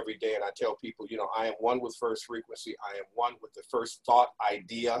do every day, and I tell people, you know, I am one with first frequency. I am one with the first thought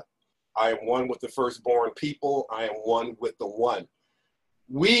idea. I am one with the firstborn people. I am one with the one.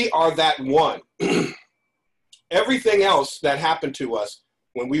 We are that one. Everything else that happened to us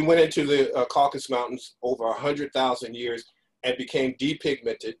when we went into the Caucasus Mountains over 100,000 years and became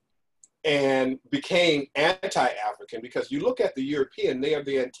depigmented and became anti-African, because you look at the European, they are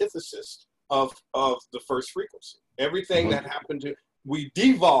the antithesis of the first frequency. Everything that happened to, we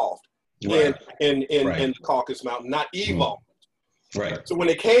devolved in the Caucasus Mountain, not evolved. Right. So when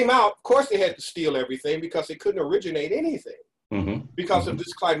they came out, of course they had to steal everything because they couldn't originate anything because of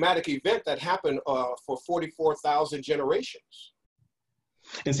this climatic event that happened for 44,000 generations.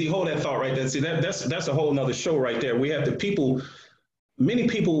 And see, hold that thought right there. See, that's a whole nother show right there. We have the people, many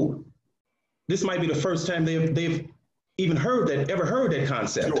people, this might be the first time they've even heard that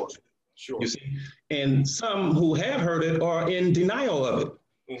concept. Sure. You see, and some who have heard it are in denial of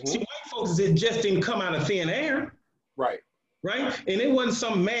it. See, white folks, it just didn't come out of thin air. Right. And it wasn't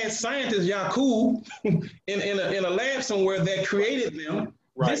some mad scientist, Yakub, in a lab somewhere that created them.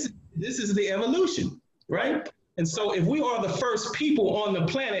 Right. This is the evolution, right? And so if we are the first people on the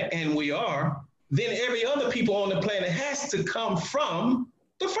planet, and we are, then every other people on the planet has to come from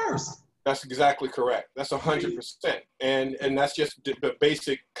the first. That's exactly correct. That's 100%. And that's just the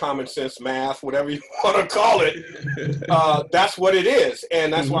basic common sense math, whatever you want to call it. That's what it is.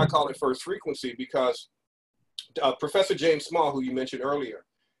 And that's why I call it first frequency, because Professor James Small, who you mentioned earlier,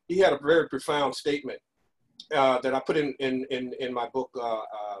 he had a very profound statement that I put in my book,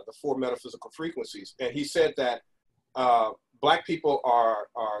 The Four Metaphysical Frequencies. And he said that Black people are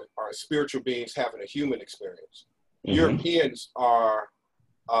spiritual beings having a human experience. Europeans are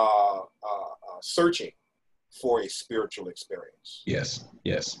searching for a spiritual experience. Yes.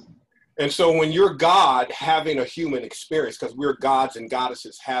 And so when you're God having a human experience, because we're gods and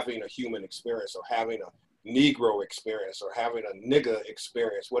goddesses having a human experience, or having a Negro experience, or having a nigga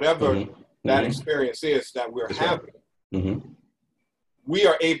experience, whatever that experience is that we're having, we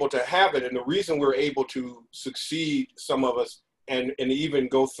are able to have it. And the reason we're able to succeed, some of us, and even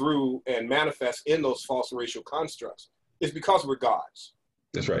go through and manifest in those false racial constructs, is because we're gods.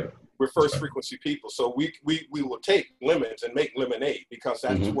 That's right. We're first frequency people. So we will take lemons and make lemonade, because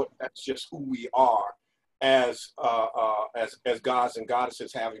that's just who we are as gods and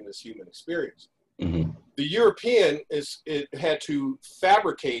goddesses having this human experience. The European had to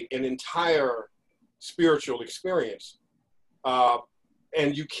fabricate an entire spiritual experience.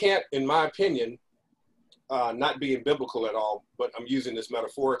 And you can't, in my opinion, not being biblical at all, but I'm using this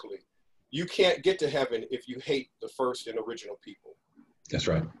metaphorically, you can't get to heaven if you hate the first and original people. That's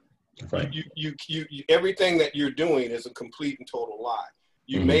right. You everything that you're doing is a complete and total lie.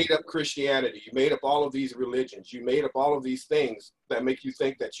 You made up Christianity. You made up all of these religions. You made up all of these things that make you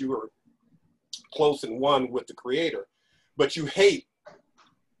think that you are close and one with the Creator, but you hate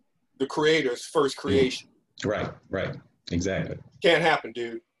the Creator's first creation. Right. Exactly. Can't happen,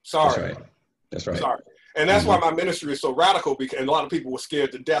 dude. Sorry. That's right. Sorry. And that's why my ministry is so radical, because a lot of people were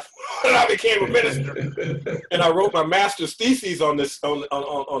scared to death when I became a minister. And I wrote my master's thesis on this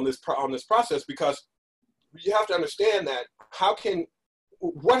process, because you have to understand that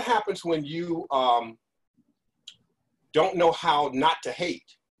what happens when you don't know how not to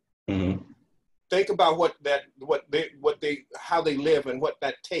hate. Think about how they live and what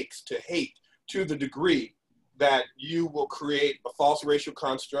that takes to hate, to the degree that you will create a false racial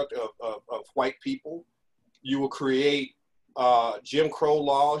construct of white people. You will create Jim Crow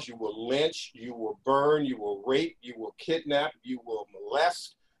laws. You will lynch. You will burn. You will rape. You will kidnap. You will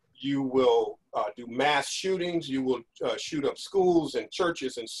molest. You will do mass shootings. You will shoot up schools and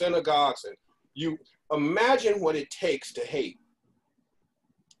churches and synagogues. And you imagine what it takes to hate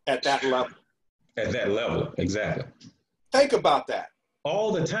at that level. At that level, exactly. Think about that.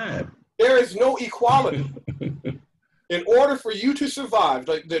 All the time. There is no equality. In order for you to survive,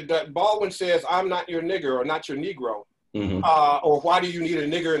 like that Baldwin says, "I'm not your nigger," or "not your Negro," or "Why do you need a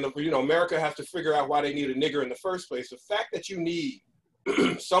nigger?" America has to figure out why they need a nigger in the first place. The fact that you need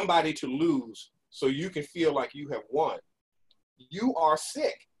somebody to lose so you can feel like you have won, you are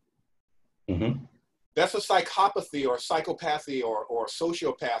sick. That's a psychopathy or psychopathy or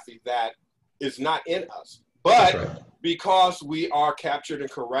sociopathy that is not in us. But right. because we are captured and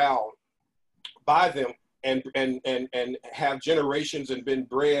corralled by them and have generations and been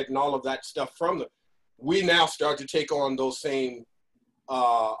bred and all of that stuff from them, we now start to take on those same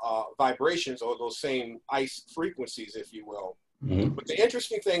vibrations or those same ice frequencies, if you will. Mm-hmm. But the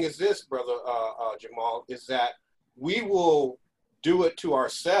interesting thing is this, brother Jamal, is that we will do it to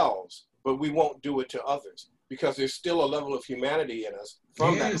ourselves, but we won't do it to others, because there's still a level of humanity in us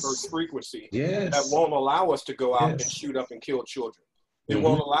from that first frequency that won't allow us to go out and shoot up and kill children. It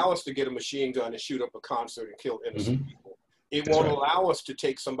won't allow us to get a machine gun and shoot up a concert and kill innocent people. It won't allow us to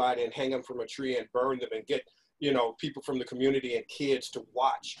take somebody and hang them from a tree and burn them and get, you know, people from the community and kids to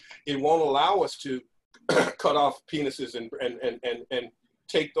watch. It won't allow us to cut off penises and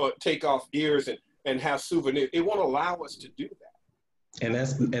take off ears and have souvenirs. It won't allow us to do that.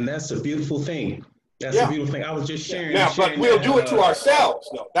 And that's a beautiful thing. That's a beautiful thing. I was just sharing. Now, but we'll do it to ourselves.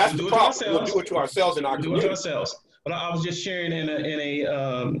 No, that's the problem. We'll do it to ourselves in our community. Do it to ourselves. But I was just sharing in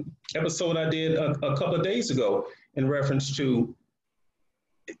a episode I did a couple of days ago in reference to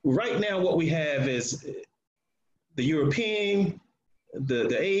right now what we have is the European,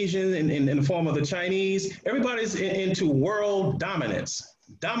 the Asian, in the form of the Chinese. Everybody's into world dominance,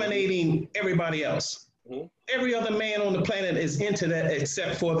 dominating everybody else. Mm-hmm. Every other man on the planet is into that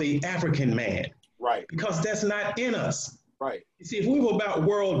except for the African man. Right. Because that's not in us. Right. You see, if we were about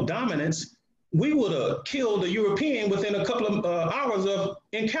world dominance, we would have killed the European within a couple of hours of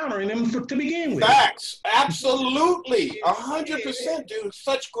encountering them to begin with. Facts. Absolutely. 100%, dude.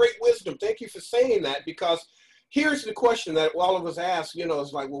 Such great wisdom. Thank you for saying that, because here's the question that all of us ask, you know,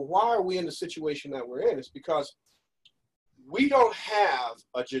 it's like, well, why are we in the situation that we're in? It's because we don't have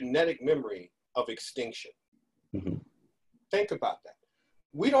a genetic memory of extinction. Mm-hmm. Think about that.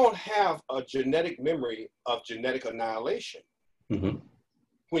 We don't have a genetic memory of genetic annihilation. Mm-hmm.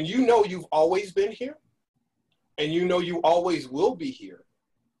 When you know you've always been here and you know you always will be here,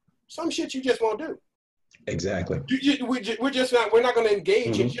 some shit you just won't do. Exactly. We're not going to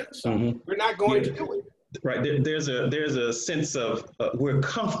engage in genocide. Mm-hmm. We're not going to do it. Right. There's a sense of we're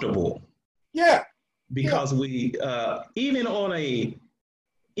comfortable. Yeah. Because we, even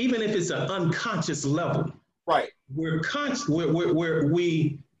if it's an unconscious level, right. We are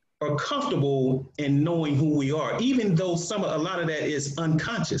comfortable in knowing who we are, even though a lot of that is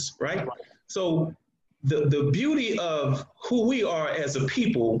unconscious, right? So the beauty of who we are as a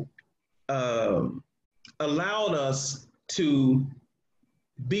people allowed us to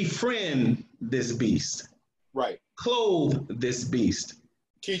befriend this beast, right? Clothe this beast,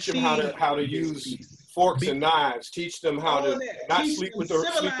 teach them how to use forks and knives. Teach them how to not sleep with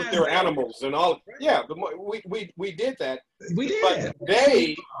their animals and all. Right. Yeah, we did that. We did. But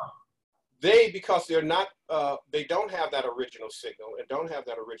they because they're not they don't have that original signal and don't have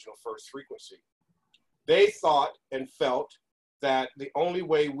that original first frequency. They thought and felt that the only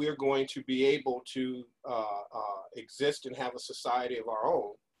way we're going to be able to exist and have a society of our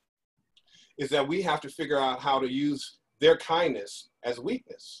own is that we have to figure out how to use their kindness as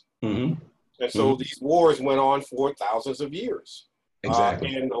weakness. Mm-hmm. And so these wars went on for thousands of years.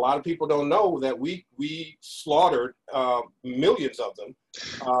 Exactly. And a lot of people don't know that we slaughtered millions of them,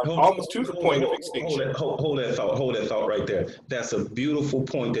 almost to the point of extinction. Hold that thought right there. That's a beautiful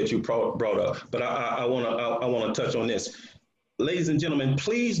point that you brought up. But I want to touch on this. Ladies and gentlemen,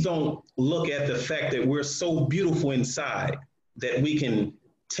 please don't look at the fact that we're so beautiful inside that we can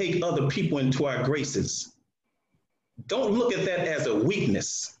take other people into our graces. Don't look at that as a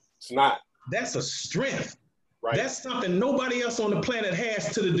weakness. It's not. That's a strength. Right. That's something nobody else on the planet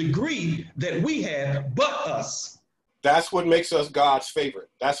has to the degree that we have but us. That's what makes us God's favorite.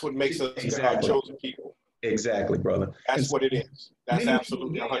 That's what makes us God's chosen people. Exactly, brother. That's what it is. That's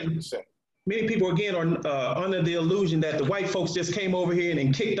absolutely 100%. Many people, again, are under the illusion that the white folks just came over here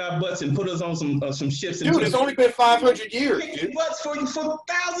and kicked our butts and put us on some ships. Dude, it's only been 500 years. Dude. Butts for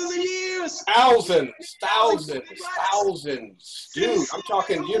thousands of years. Thousands. Dude, I'm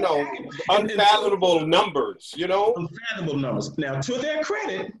talking, unfathomable numbers, Unfathomable numbers. Now, to their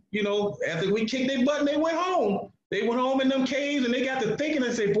credit, after we kicked their butt and they went home. They went home in them caves and they got to thinking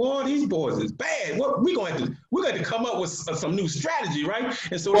and say, boy, these boys is bad. What we're going to come up with some new strategy, right?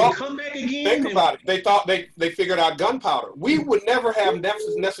 And so they come back again. Think about it. They thought they figured out gunpowder. We would never have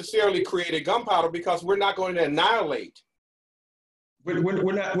necessarily created gunpowder because we're not going to annihilate.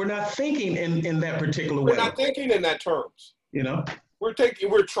 We're not thinking in that particular way. We're not thinking in that terms.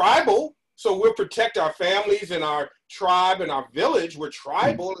 We're tribal, so we'll protect our families and our tribe and our village. We're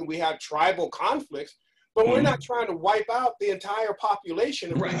tribal and we have tribal conflicts. But we're not trying to wipe out the entire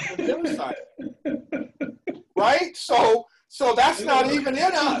population of genocide. Right? So So that's not even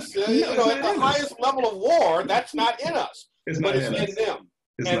in us. No, You know, at the us. highest level of war, that's not in us, but it's in them.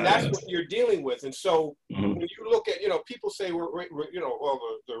 And that's what you're dealing with. And so when you look at, you know, people say, you know, well,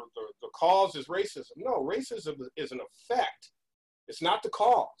 the cause is racism. No, racism is an effect. It's not the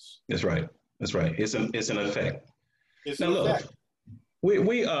cause. That's right. That's right. It's an effect. It's an effect.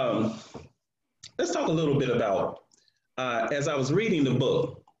 We let's talk a little bit about, as I was reading the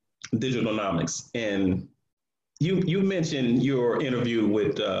book, Digitanomics, and you mentioned your interview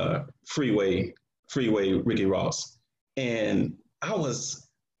with Freeway Ricky Ross, and I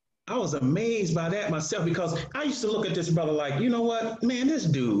was amazed by that myself, because I used to look at this brother like, you know what, man, this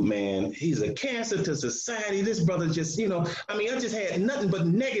dude, man, he's a cancer to society. This brother just, you know, I mean, I just had nothing but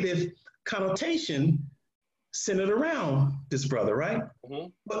negative connotation centered around this brother, right?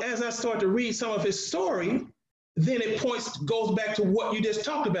 But as I start to read some of his story, then it goes back to what you just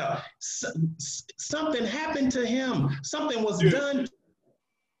talked about. Something happened to him. Something was done.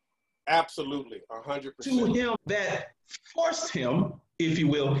 Absolutely, 100%. To him that forced him, if you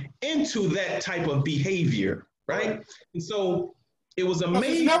will, into that type of behavior, right? And so it was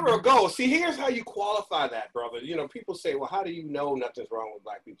amazing. It's never a goal. See, here's how you qualify that, brother. You know, people say, well, how do you know nothing's wrong with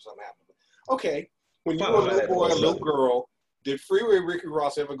black people? Something happened. Okay, when you were a little boy, a little girl, did Freeway Ricky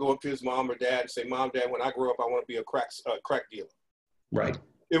Ross ever go up to his mom or dad and say, Mom, Dad, when I grow up, I want to be a crack dealer? Right.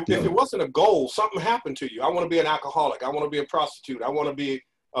 If it wasn't a goal, something happened to you. I want to be an alcoholic. I want to be a prostitute. I want to be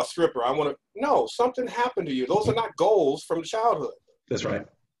a stripper. No, something happened to you. Those are not goals from childhood. That's right.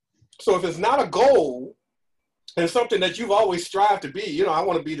 So if it's not a goal and something that you've always strived to be, you know, I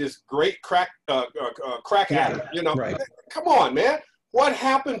want to be this great crack addict, you know, come on, man. What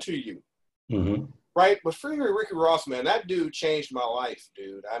happened to you? Right? But Freeway Ricky Ross, man, that dude changed my life,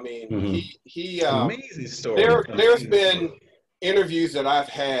 dude. I mean, he amazing story. There's been interviews that I've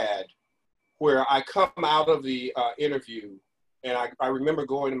had where I come out of the interview and I remember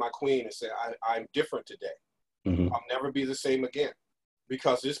going to my queen and saying, I'm different today. I'll never be the same again.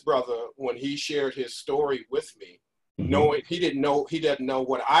 Because this brother, when he shared his story with me, knowing he doesn't know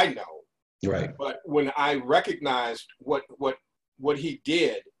what I know. Right. But when I recognized what he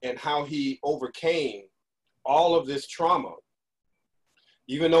did and how he overcame all of this trauma,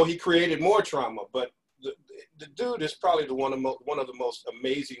 even though he created more trauma, but the dude is probably one of the most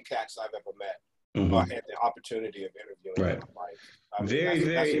amazing cats I've ever met. I had the opportunity of interviewing him in my life. I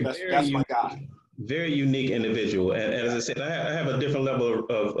mean, that's my guy. Very unique individual, and as I said, I have a different level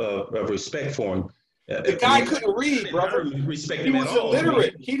of respect for him. The guy couldn't read, brother. He was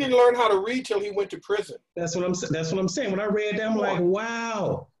illiterate. He didn't learn how to read till he went to prison. That's what I'm saying. When I read that, I'm like,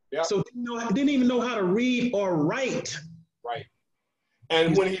 wow. Yep. So didn't even know how to read or write. Right.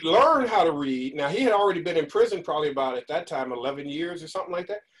 And when he learned how to read, now he had already been in prison probably about at that time 11 years or something like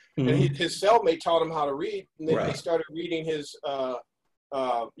that. And his cellmate taught him how to read, and then he started reading his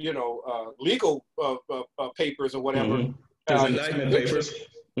legal papers or whatever. His indictment papers.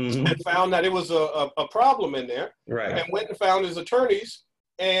 And found that it was a problem in there. Right. And went and found his attorneys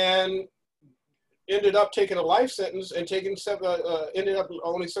and ended up taking a life sentence and ended up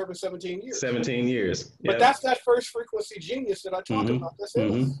only serving 17 years. 17 years. But that's that first frequency genius that I talk about. That's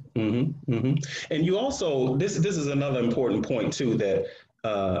it. And you also, this is another important point too, that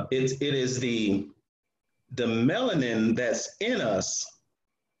it is the melanin that's in us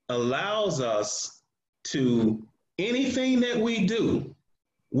allows us to, anything that we do,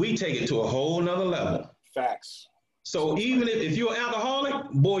 we take it to a whole nother level. Facts. So even if you're an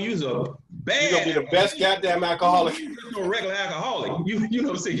alcoholic, boy, you're a bad. You're gonna be the best goddamn alcoholic. You're a regular alcoholic. You know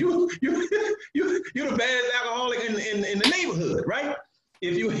what I'm saying? You're the baddest alcoholic in the neighborhood, right?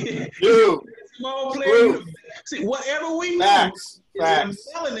 If you small player, see whatever we do, there's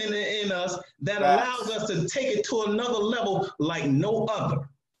melanin in us that allows us to take it to another level like no other.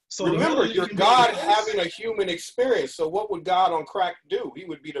 So remember, you're God having a human experience. So what would God on crack do? He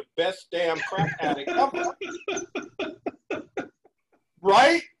would be the best damn crack addict ever.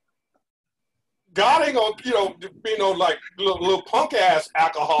 Right? God ain't gonna, be no like little punk ass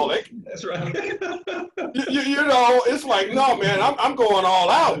alcoholic. That's right. It's like, no, man, I'm going all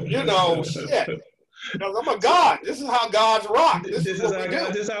out. Shit. Because I'm a God. This is how God's rock. This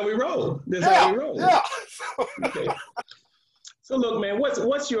is how we roll. This is how we roll. Yeah. Okay. So look, man,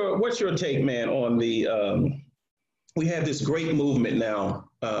 what's your take, man, on the we have this great movement now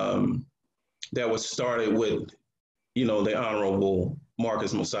that was started with, the Honorable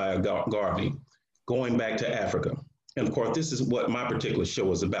Marcus Mosiah Garvey, going back to Africa. And of course, this is what my particular show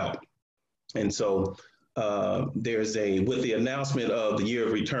is about. And so there's with the announcement of the year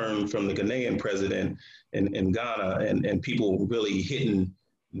of return from the Ghanaian president in Ghana, and people really hitting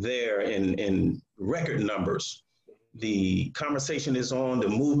there in record numbers. the conversation is on, the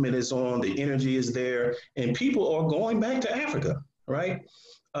movement is on, the energy is there, and people are going back to Africa, right?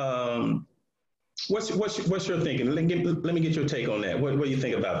 Um, what's your thinking? Let me get your take on that. What do you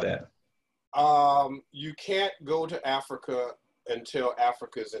think about that? You can't go to Africa until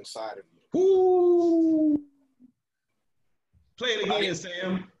Africa is inside of you. Ooh. Play it again,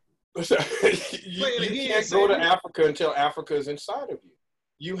 Sam. You can't go to Africa until Africa is inside of you.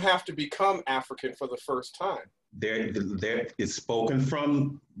 You have to become African for the first time. There it's spoken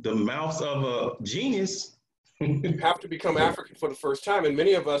from the mouth of a genius. You have to become African for the first time, and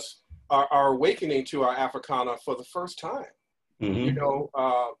many of us are awakening to our Africana for the first time. Mm-hmm. You know,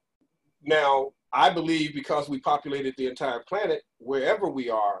 now I believe because we populated the entire planet, wherever we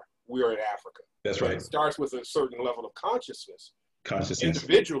are in Africa. That's right. It starts with a certain level of consciousness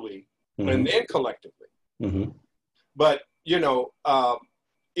individually, mm-hmm. and then collectively. Mm-hmm. But you know,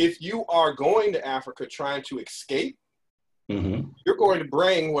 if you are going to Africa trying to escape, mm-hmm. you're going to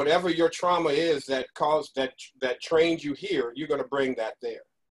bring whatever your trauma is that trained you here. You're going to bring that there.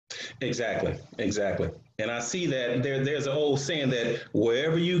 Exactly. And I see that there's an old saying that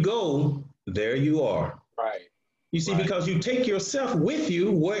wherever you go, there you are. Right. You see, because you take yourself with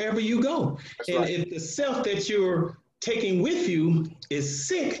you wherever you go. That's and if the self that you're taking with you is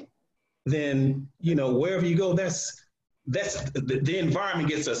sick, then, you know, wherever you go, that's the environment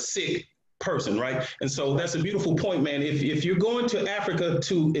gets a sick person, right? And so that's a beautiful point, man. If you're going to Africa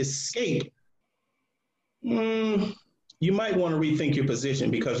to escape, you might want to rethink your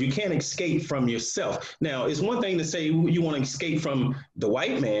position, because you can't escape from yourself. Now, it's one thing to say you want to escape from the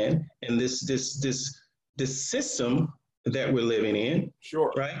white man and this system that we're living in,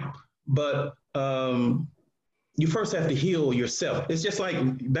 sure, right? But you first have to heal yourself. It's just like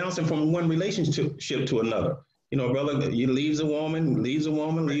bouncing from one relationship to another. You know, brother, he leaves a woman,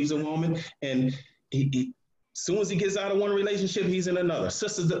 and he as soon as he gets out of one relationship, he's in another.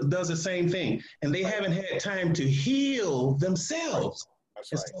 Sister does the same thing, and they haven't had time to heal themselves. That's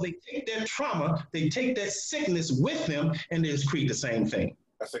and right. So they take that trauma, they take that sickness with them, and they just create the same thing.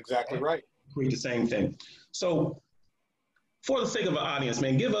 That's exactly right. Create the same thing. So for the sake of our audience,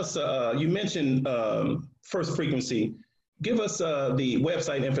 man, give us, you mentioned First Frequency. Give us the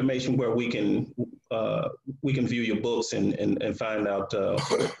website information where we can view your books and find out.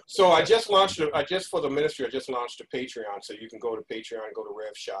 So I just launched for the ministry, I just launched a Patreon. So you can go to Patreon, go to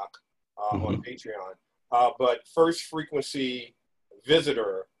RevShock mm-hmm. on Patreon. But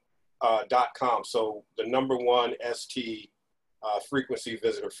firstfrequencyvisitor.com. So the number one ST frequency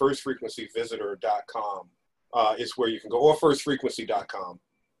visitor, firstfrequencyvisitor.com is where you can go, or firstfrequency.com.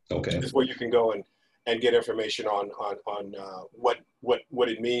 Okay. Is where you can go and get information on what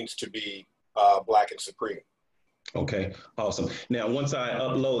it means to be Black and Supreme. Okay, awesome. Now, once I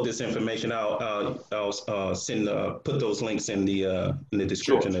upload this information, I'll send put those links in the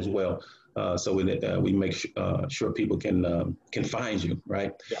description, sure, as well, so we make sure people can find you,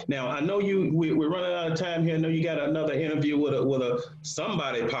 right? Yeah. Now, I know we're running out of time here. I know you got another interview with a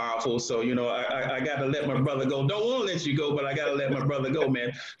somebody powerful. So, you know, I got to let my brother go. Don't want to let you go, but I got to let my brother go,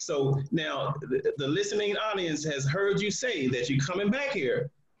 man. So now the listening audience has heard you say that you're coming back here,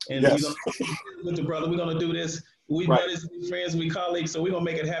 and yes, you're gonna with the brother. We're gonna do this. We buddies, we friends, we colleagues, so we're gonna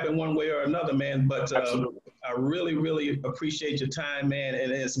make it happen one way or another, man. But I really, really appreciate your time, man.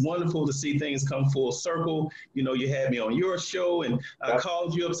 And it's wonderful to see things come full circle. You know, you had me on your show, and I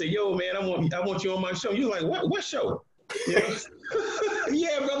called you up and said, yo, man, I want you on my show. You're like, what show? You know?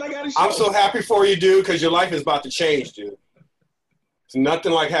 Yeah, brother, I got a show. I'm so happy for you, dude, because your life is about to change, dude. It's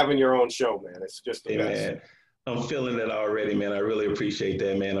nothing like having your own show, man. It's just the best. Man. I'm feeling it already, man. I really appreciate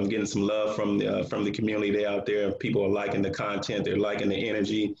that, man. I'm getting some love from the community out there. People are liking the content. They're liking the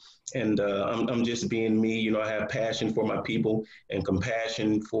energy. And I'm just being me. You know, I have passion for my people and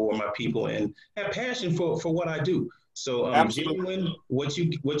compassion for my people and have passion for what I do. So genuine, what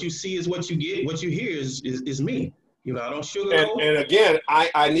you see is what you get. What you hear is me. You know, I don't sugarcoat. And again,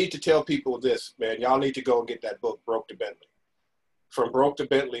 I need to tell people this, man. Y'all need to go and get that book, Broke to Bentley. From Broke to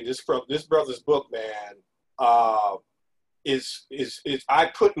Bentley, this brother's book, man, is I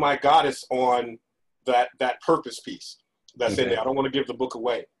put my goddess on that purpose piece that's in there. I don't want to give the book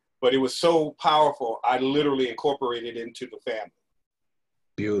away, but it was so powerful. I literally incorporated it into the family.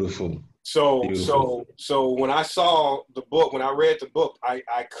 Beautiful. So when I saw the book, when I read the book,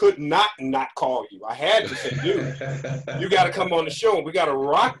 I could not call you. I had to say, dude, you got to come on the show. We got to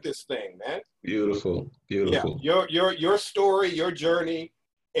rock this thing, man. Beautiful. Yeah, your story, your journey,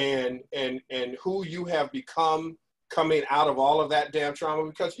 and who you have become coming out of all of that damn trauma,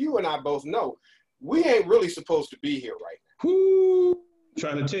 because you and I both know we ain't really supposed to be here right now. Woo.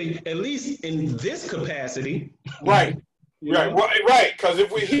 Trying to tell you, at least in this capacity. Right. You know? Right. Because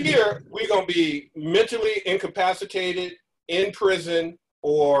if we're here, we're going to be mentally incapacitated, in prison,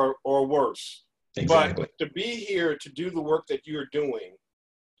 or worse. Exactly. But to be here to do the work that you're doing,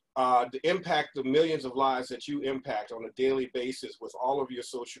 to impact the millions of lives that you impact on a daily basis with all of your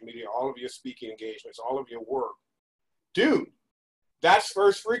social media, all of your speaking engagements, all of your work, dude, that's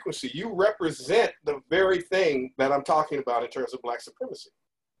first frequency. You represent the very thing that I'm talking about in terms of Black supremacy.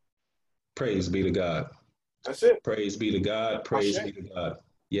 Praise be to God. That's it. Praise be to God. Praise be to God.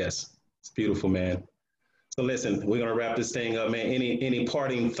 Yes, it's beautiful, man. So listen, we're gonna wrap this thing up, man. Any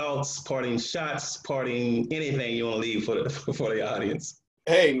parting thoughts, parting shots, parting anything you want to leave for the audience?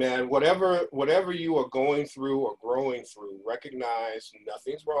 Hey, man, whatever you are going through or growing through, recognize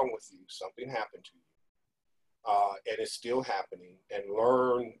nothing's wrong with you. Something happened to you, and it's still happening. And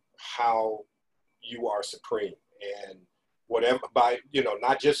learn how you are supreme, and whatever by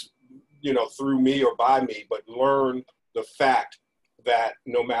not just through me or by me, but learn the fact that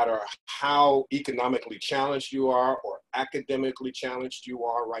no matter how economically challenged you are or academically challenged you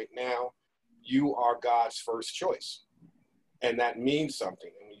are right now, you are God's first choice. And that means something.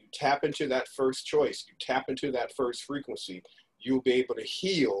 And when you tap into that first choice, you tap into that first frequency, you'll be able to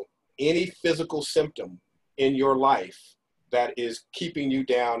heal any physical symptom in your life that is keeping you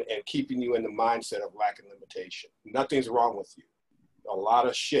down and keeping you in the mindset of lack and limitation. Nothing's wrong with you. A lot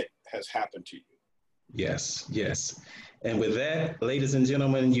of shit has happened to you. Yes, yes. And with that, ladies and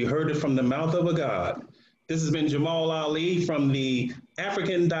gentlemen, you heard it from the mouth of a God. This has been Jamal Ali from the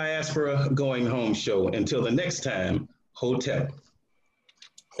African Diaspora Going Home Show. Until the next time, Hotep.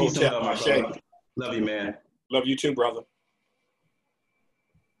 Peace and love, my brother. Love you, man. Love you too, brother.